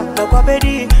picha, na kwa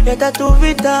bedi ya tatu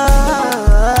vita.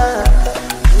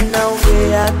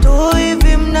 Naongea tu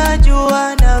hivi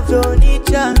mnajua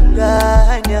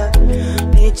navyonichanganya,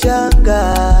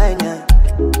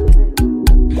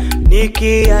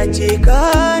 nikiachika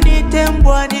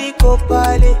nitembwa niko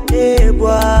pale.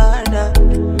 Bwana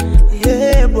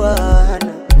yeah.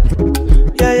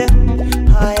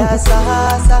 Haya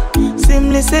sasa,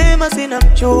 simlisema sina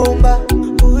mchumba.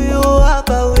 Huyu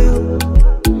hapa huyu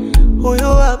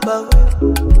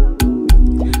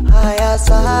Haya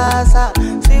sasa,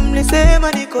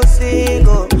 simlisema niko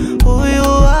single. Huyu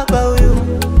hapa huyu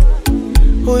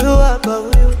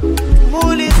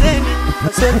Muulizeni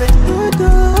aseme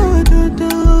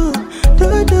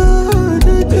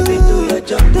baby do your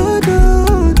jump,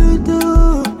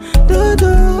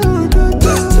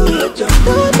 just do your jump,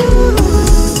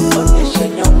 onyesha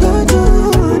nyonga,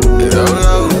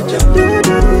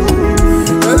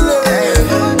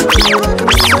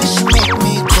 Fresh make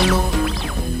me colo.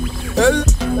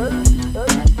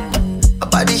 A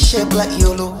body shape like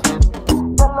YOLO.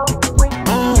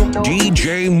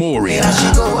 DJ Mworia. Here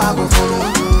she go, I go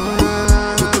follow.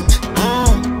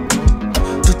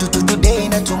 Today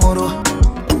and tomorrow.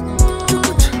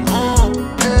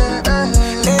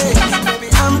 Hey, baby,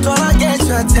 I'm gonna get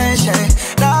your attention.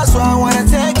 That's why I wanna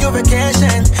take your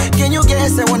vacation. Can you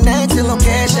guess our next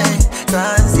location?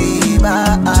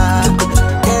 Zanzibar.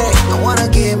 Hey, I wanna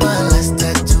get my last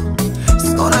tattoo.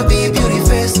 It's gonna be a beauty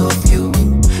face of you.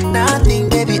 Nothing,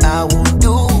 baby, I won't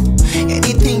do.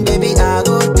 Anything, baby, I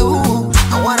go do.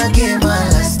 I wanna get my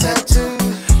last tattoo.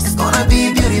 It's gonna be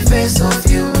a beauty face of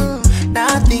you.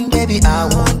 Nothing, baby, I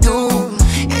won't do.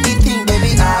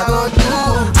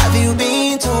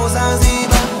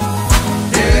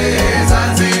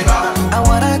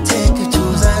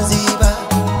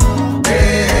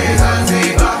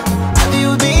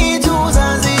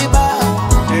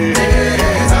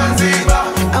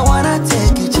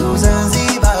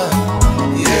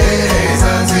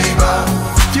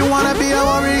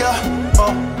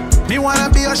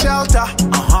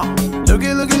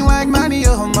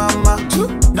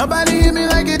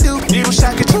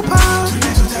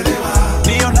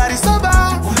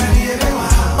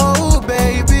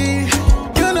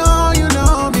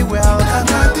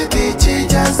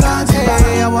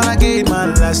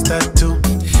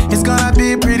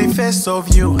 face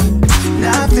of you.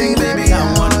 Nothing, baby,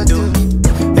 I wanna do.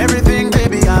 Everything,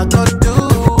 baby, I gotta do.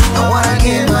 I wanna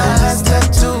get my last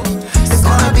tattoo. It's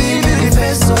gonna be the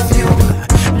face of you.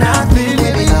 Nothing,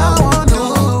 baby, I wanna do.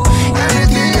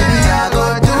 Everything, baby, I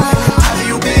gotta do. Have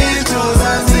you been to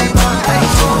Zanzibar? Hey,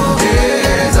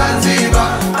 Zanzibar.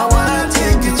 I wanna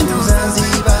take you to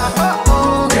Zanzibar.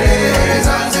 Hey,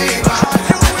 Zanzibar.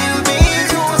 Have you been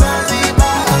to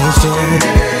Zanzibar?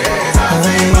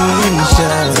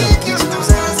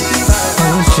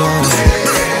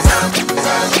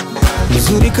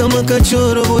 Mzuri kama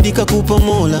kachoro bodi kakupa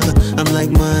mola. I'm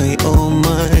like my, oh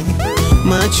my.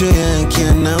 Macho yake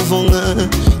yanavonga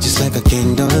just like a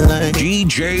candlelight.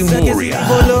 DJ Mworia.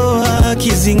 Boloa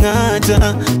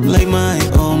kizingata like my,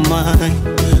 oh my.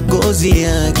 Gozi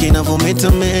yake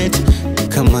inavometameta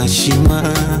kama shima.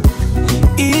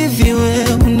 Hivi we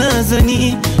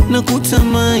unazani na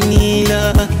kutamani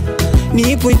la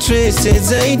nipo interested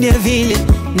zaidi ya vile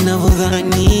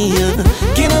navodhania.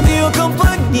 Kina bio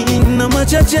kampani na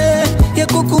machache ya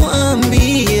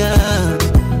kukuambia.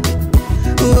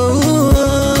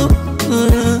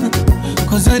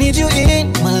 Cause I need you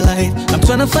in my life. I'm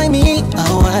tryna find me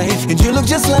a wife. And you look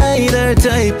just like her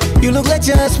type. You look like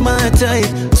just my type.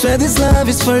 Swear this love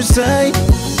is first sight.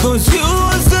 Cause you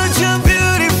are such a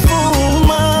beautiful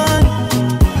woman.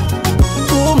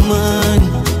 Woman.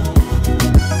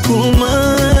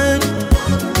 Woman.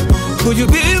 Could you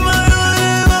be my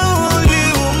only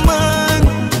woman?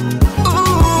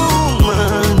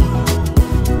 Woman.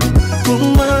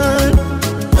 Woman.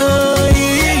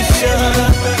 Aisha.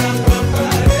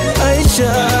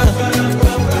 Aisha.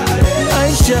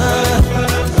 Aisha.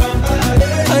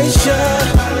 Aisha.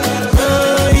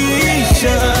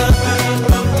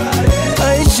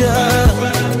 Aisha.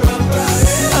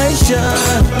 Aisha.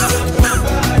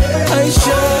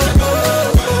 Aisha.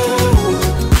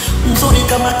 Mzuri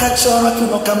kama kachora,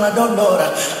 kuno kama dondora.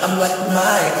 I'm like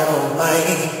my, oh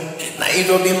my. Na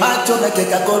hivyo bimacho na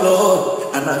keka kolo.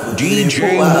 DJ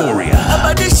Mworia.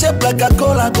 Abadi shape like a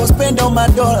cola, go spend all my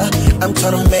dollar. I'm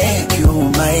tryna make you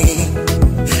mine.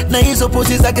 Na hizo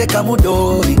pozi zake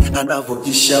kamudori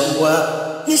anavojishaua.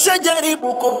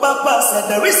 Nishajaribu kupapasa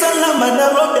Dar es Salaam na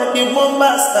Nairobi ni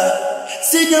Mombasa.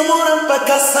 Sijamwona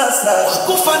mpaka sasa.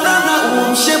 Kufanana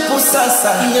umshepu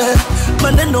sasa. Yeah.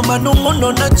 Maneno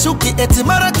manunguno na chuki. Eti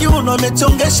mara kiuno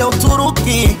amechongesha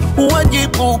Uturuki.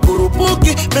 Uwajibu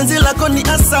kurupuki. Penzi lako ni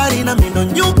asari na mino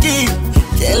nyuki.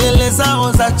 Kelele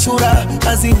zao za chura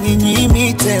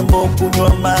hazininyimi tembo kunywa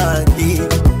maji.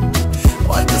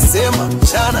 Watasema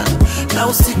mchana na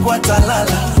usiku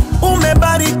atalala.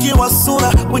 Umebarikiwa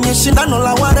sura kwenye shindano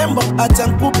la warembo, acha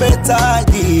nikupe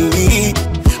taji.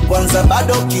 Kwanza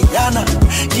bado kijana,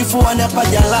 kifuani hapa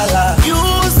jalala. You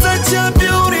such a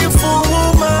beautiful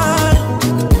woman.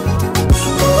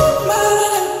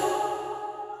 Woman.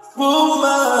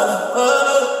 Woman.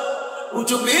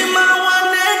 Utubima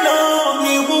waneno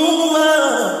ni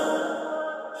woman.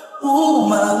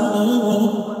 Woman.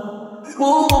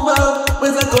 Woman.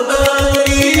 Weza kona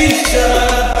Aisha.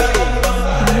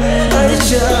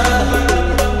 Aisha.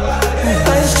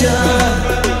 Aisha.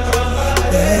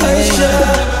 Aisha.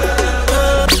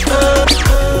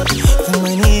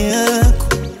 Thamani yako,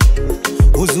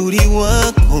 uzuri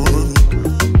wako,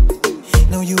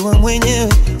 na ujua mwenyewe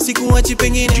sikuachi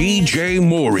pengine. DJ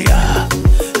Mworia.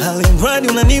 Alimradi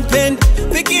unanipenda,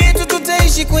 peke yetu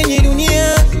tutaishi kwenye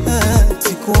dunia.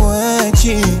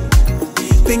 Sikuachi,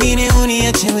 pengine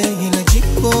uniache wewe na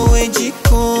jiko, we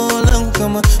jiko langu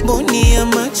kama mboni ya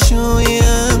macho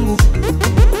yangu.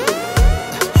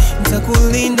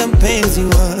 Nitakulinda mpenzi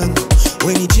wangu,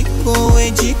 we ni jiko,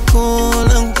 we jiko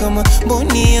langu kama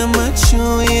mboni ya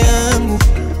macho yangu.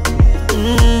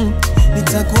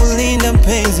 Nitakulinda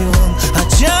mpenzi wangu,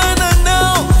 achana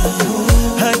nao,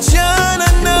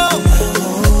 achana nao,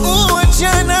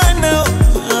 achana nao.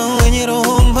 Wenye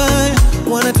roho mbaya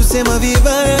wanatusema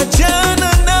vibaya,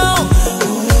 achana nao,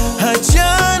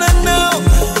 achana nao,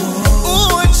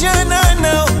 achana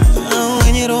nao.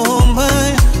 Wenye roho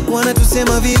mbaya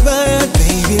wanatusema vibaya.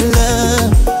 Baby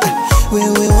love,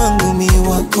 wewe wangu mi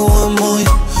wako wa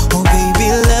moyo. Oh baby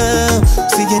love,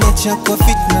 usijeniacha kwa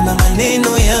fitna na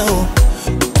maneno yao.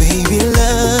 Baby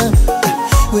love,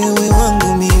 wewe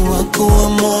wangu mi wako wa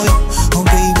moyo. Oh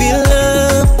baby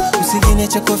love,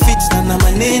 usijeniacha kwa fitna na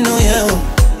maneno yao.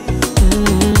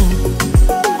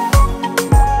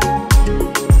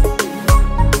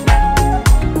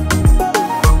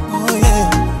 Oh yeah.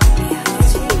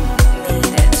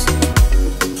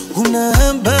 Una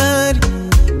habari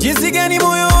jinsi gani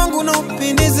moyo wangu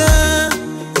unaupendeza.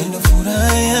 Wendo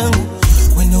furaha yangu,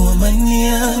 wendo amani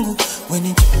yangu,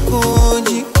 weni jiko,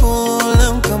 jiko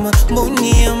langu kama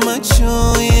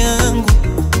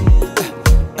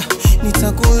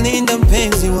nitakulinda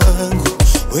mpenzi wangu.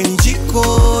 We ni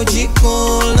jiko,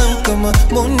 jiko langu kama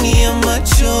mboni ya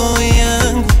macho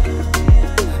yangu.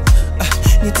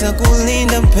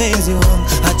 Nitakulinda mpenzi wangu.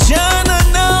 Achana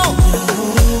nao,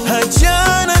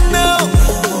 achana nao,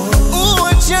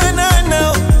 achana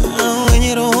nao.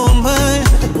 Wenye roho mbaya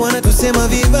wanatusema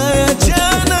vibaya.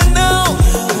 Achana nao,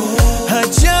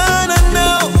 achana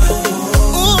nao,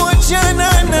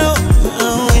 achana nao.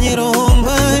 Wenye roho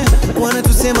mbaya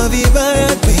wanatusema vibaya.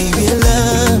 Baby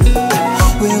love,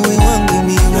 wewe wangu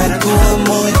mi wako wa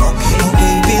moyo. Oh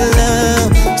baby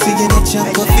love, usijeniacha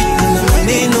kwa fitna na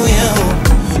maneno yao.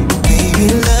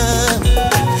 Baby love,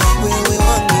 wewe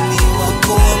wangu mi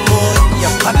wako wa moyo.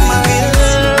 Baby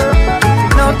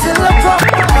love, no till I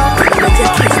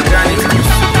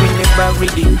kwenye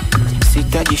baridi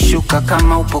sitajishuka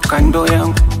kama upo kando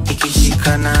yangu.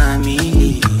 Ikishika na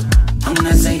amini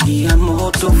hamna zaidi ya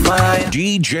moto fire.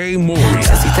 DJ Mworia.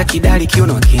 Sasa sitakidali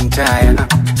kiuno kintaya.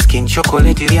 Skin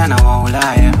chocolate Rihanna wa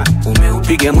Ulaya.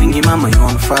 Umeupiga mwingi mama, you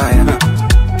on fire.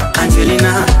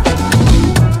 Angelina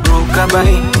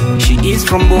Rokabai, she is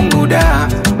from Bongo da.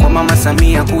 Kwa mama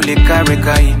Samia kule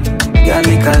Karekai. Girl,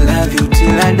 make I love you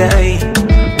till I die.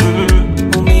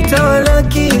 Umetawala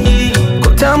akili,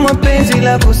 kutamu penzi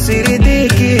la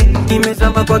kusiridiki.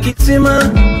 Nimezama kwa kisima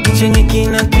chenye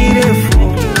kina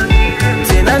kirefu.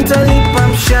 Tena nitalipa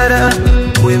mshahara,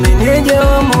 wewe meneja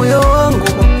wa moyo wangu.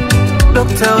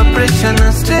 Doctor wa pressure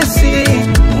na stressi,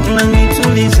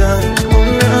 unanituliza,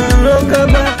 unaroga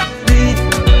baby.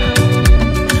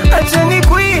 Acha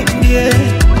nikuimbie,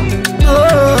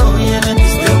 oh yeah,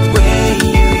 it's the way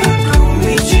you do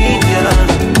me ginger.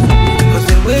 Cause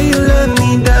the way you love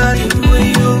me, darling,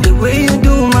 the way you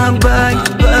do my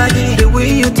body, the way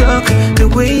you talk, the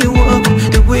way you walk,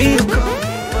 the way you call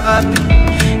me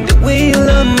papi, the way you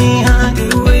love me, huh?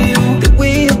 The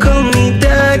way you call me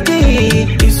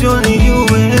daddy. It's only you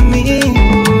and me.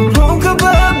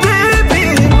 Rockabye, baby,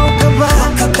 rockabye.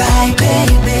 Rockabye,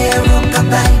 baby,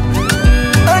 rockabye.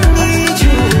 I need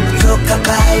you.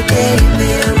 Rockabye, baby,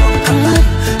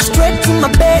 rockabye. Straight to my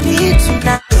belly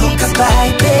tonight. Rockabye,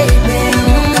 baby,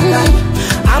 rockabye.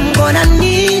 I'm gonna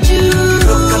need you.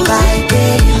 Rockabye,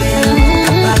 baby,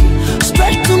 rockabye.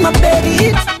 Straight to my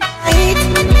belly tonight.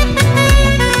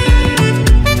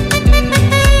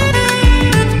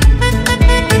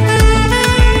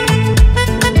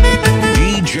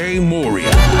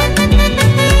 Mworia.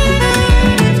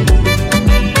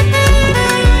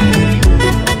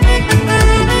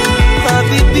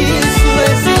 Habibi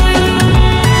siwezi.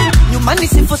 Nyumbani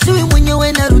sifosiwi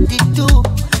mwenyewe narudi tu.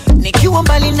 Nikiwa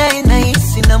mbali naye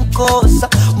nahisi namkosa.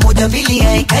 Moja mbili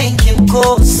haikai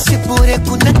nikimkosa. Si bure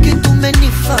kuna kitu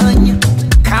umenifanya.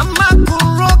 Kama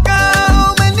kuroga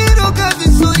umeniroga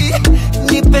vizuri.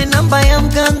 Nipe namba ya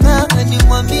mganga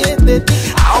nimwambie baby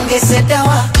aongeze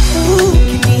dawa.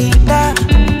 Ukiniita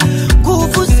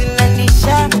nguvu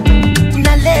zinanisha,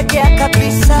 nalegea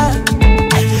kabisa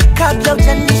kabla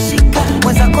hujanishika.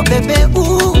 Mwenzako bebe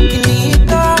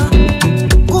ukiniita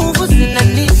nguvu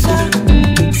zinanisha,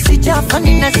 sijafa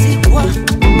ninazikwa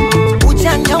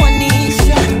ujanja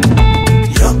wanisha.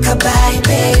 Rockabye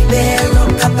baby,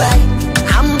 rockabye,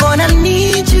 I'm gonna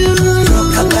need you.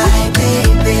 Rockabye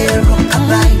baby,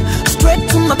 rockabye, straight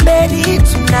to my belly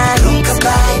tonight.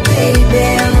 Rockabye baby,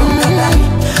 rockabye,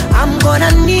 I'm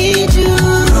gonna need you.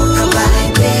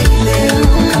 Rockabye baby,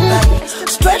 rockabye,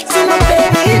 straight to my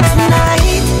belly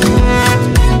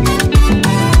tonight.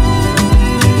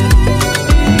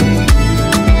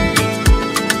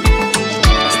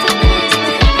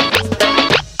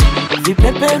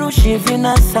 Vipeperushi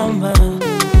vinasamba,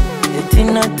 eti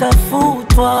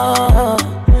natafutwa,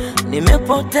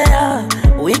 nimepotea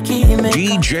wiki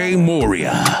DJ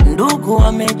Mworia. Ndugu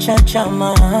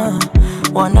wamechachama,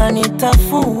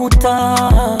 wananitafuta,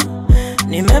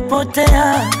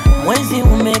 nimepotea mwezi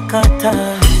umekata,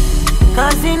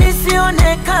 kazi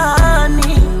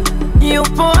nisionekani.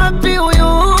 Yupo wapi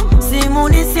huyu? Simu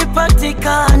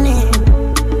nisipatikani.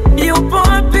 Yupo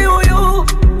wapi huyu?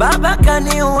 Baba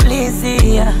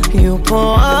kaniulizia.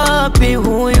 Yupo wapi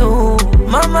huyu?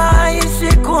 Mama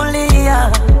haishi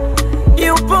kulia.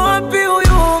 Yupo wapi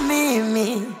huyu?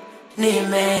 Mimi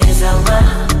nimezama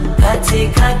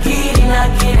katika kina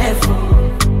kirefu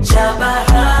cha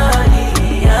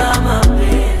bahari ya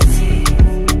mapenzi.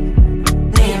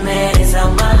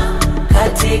 Nimezama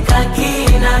katika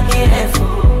kina kirefu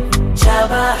cha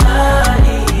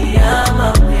bahari ya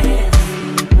mapenzi.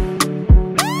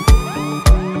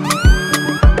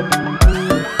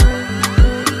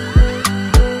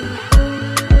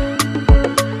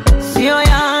 Sio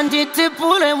ya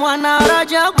njitipule mwana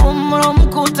Rajabu mlo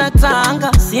mkuta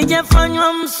Tanga.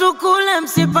 Sijafanywa msukule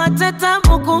msipate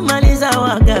tabu kumaliza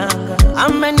waganga.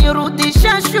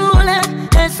 Amenirudisha shule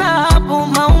hesabu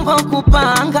maumbo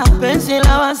kupanga. Penzi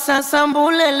la wasasa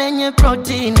mbule lenye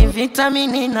protini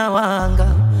vitamini na wanga.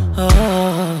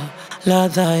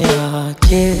 Ladha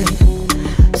yake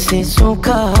si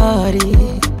sukari,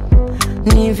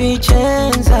 ni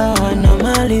vichenza na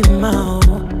malimao.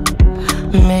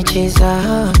 Mechi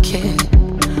zake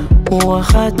wa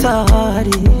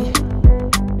hatari,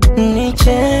 ni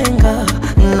chenga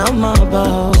na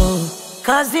mabao.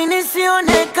 Kazi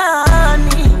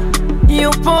nisionekani,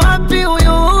 yupo wapi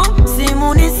huyu?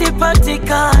 Simu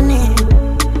nisipatikani,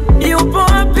 yupo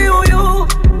wapi huyu?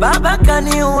 Baba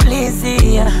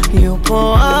kaniulizia,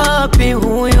 yupo wapi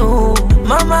huyu?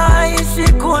 Mama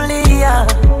haishi kulia,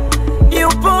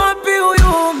 yupo wapi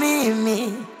huyu?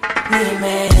 Mimi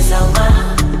nimezama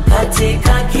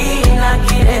katika kina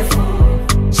kirefu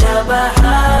cha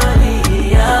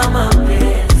bahari ya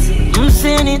mapenzi.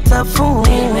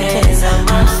 Msinitafute,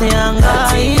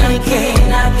 msiangaike,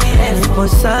 nipo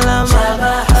salama,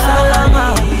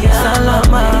 salama,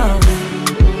 salama.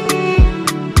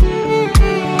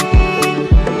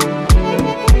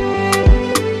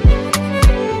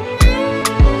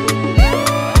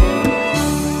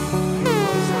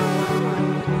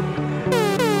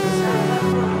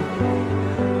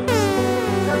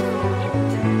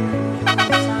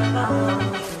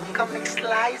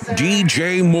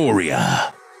 DJ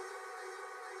Mworia.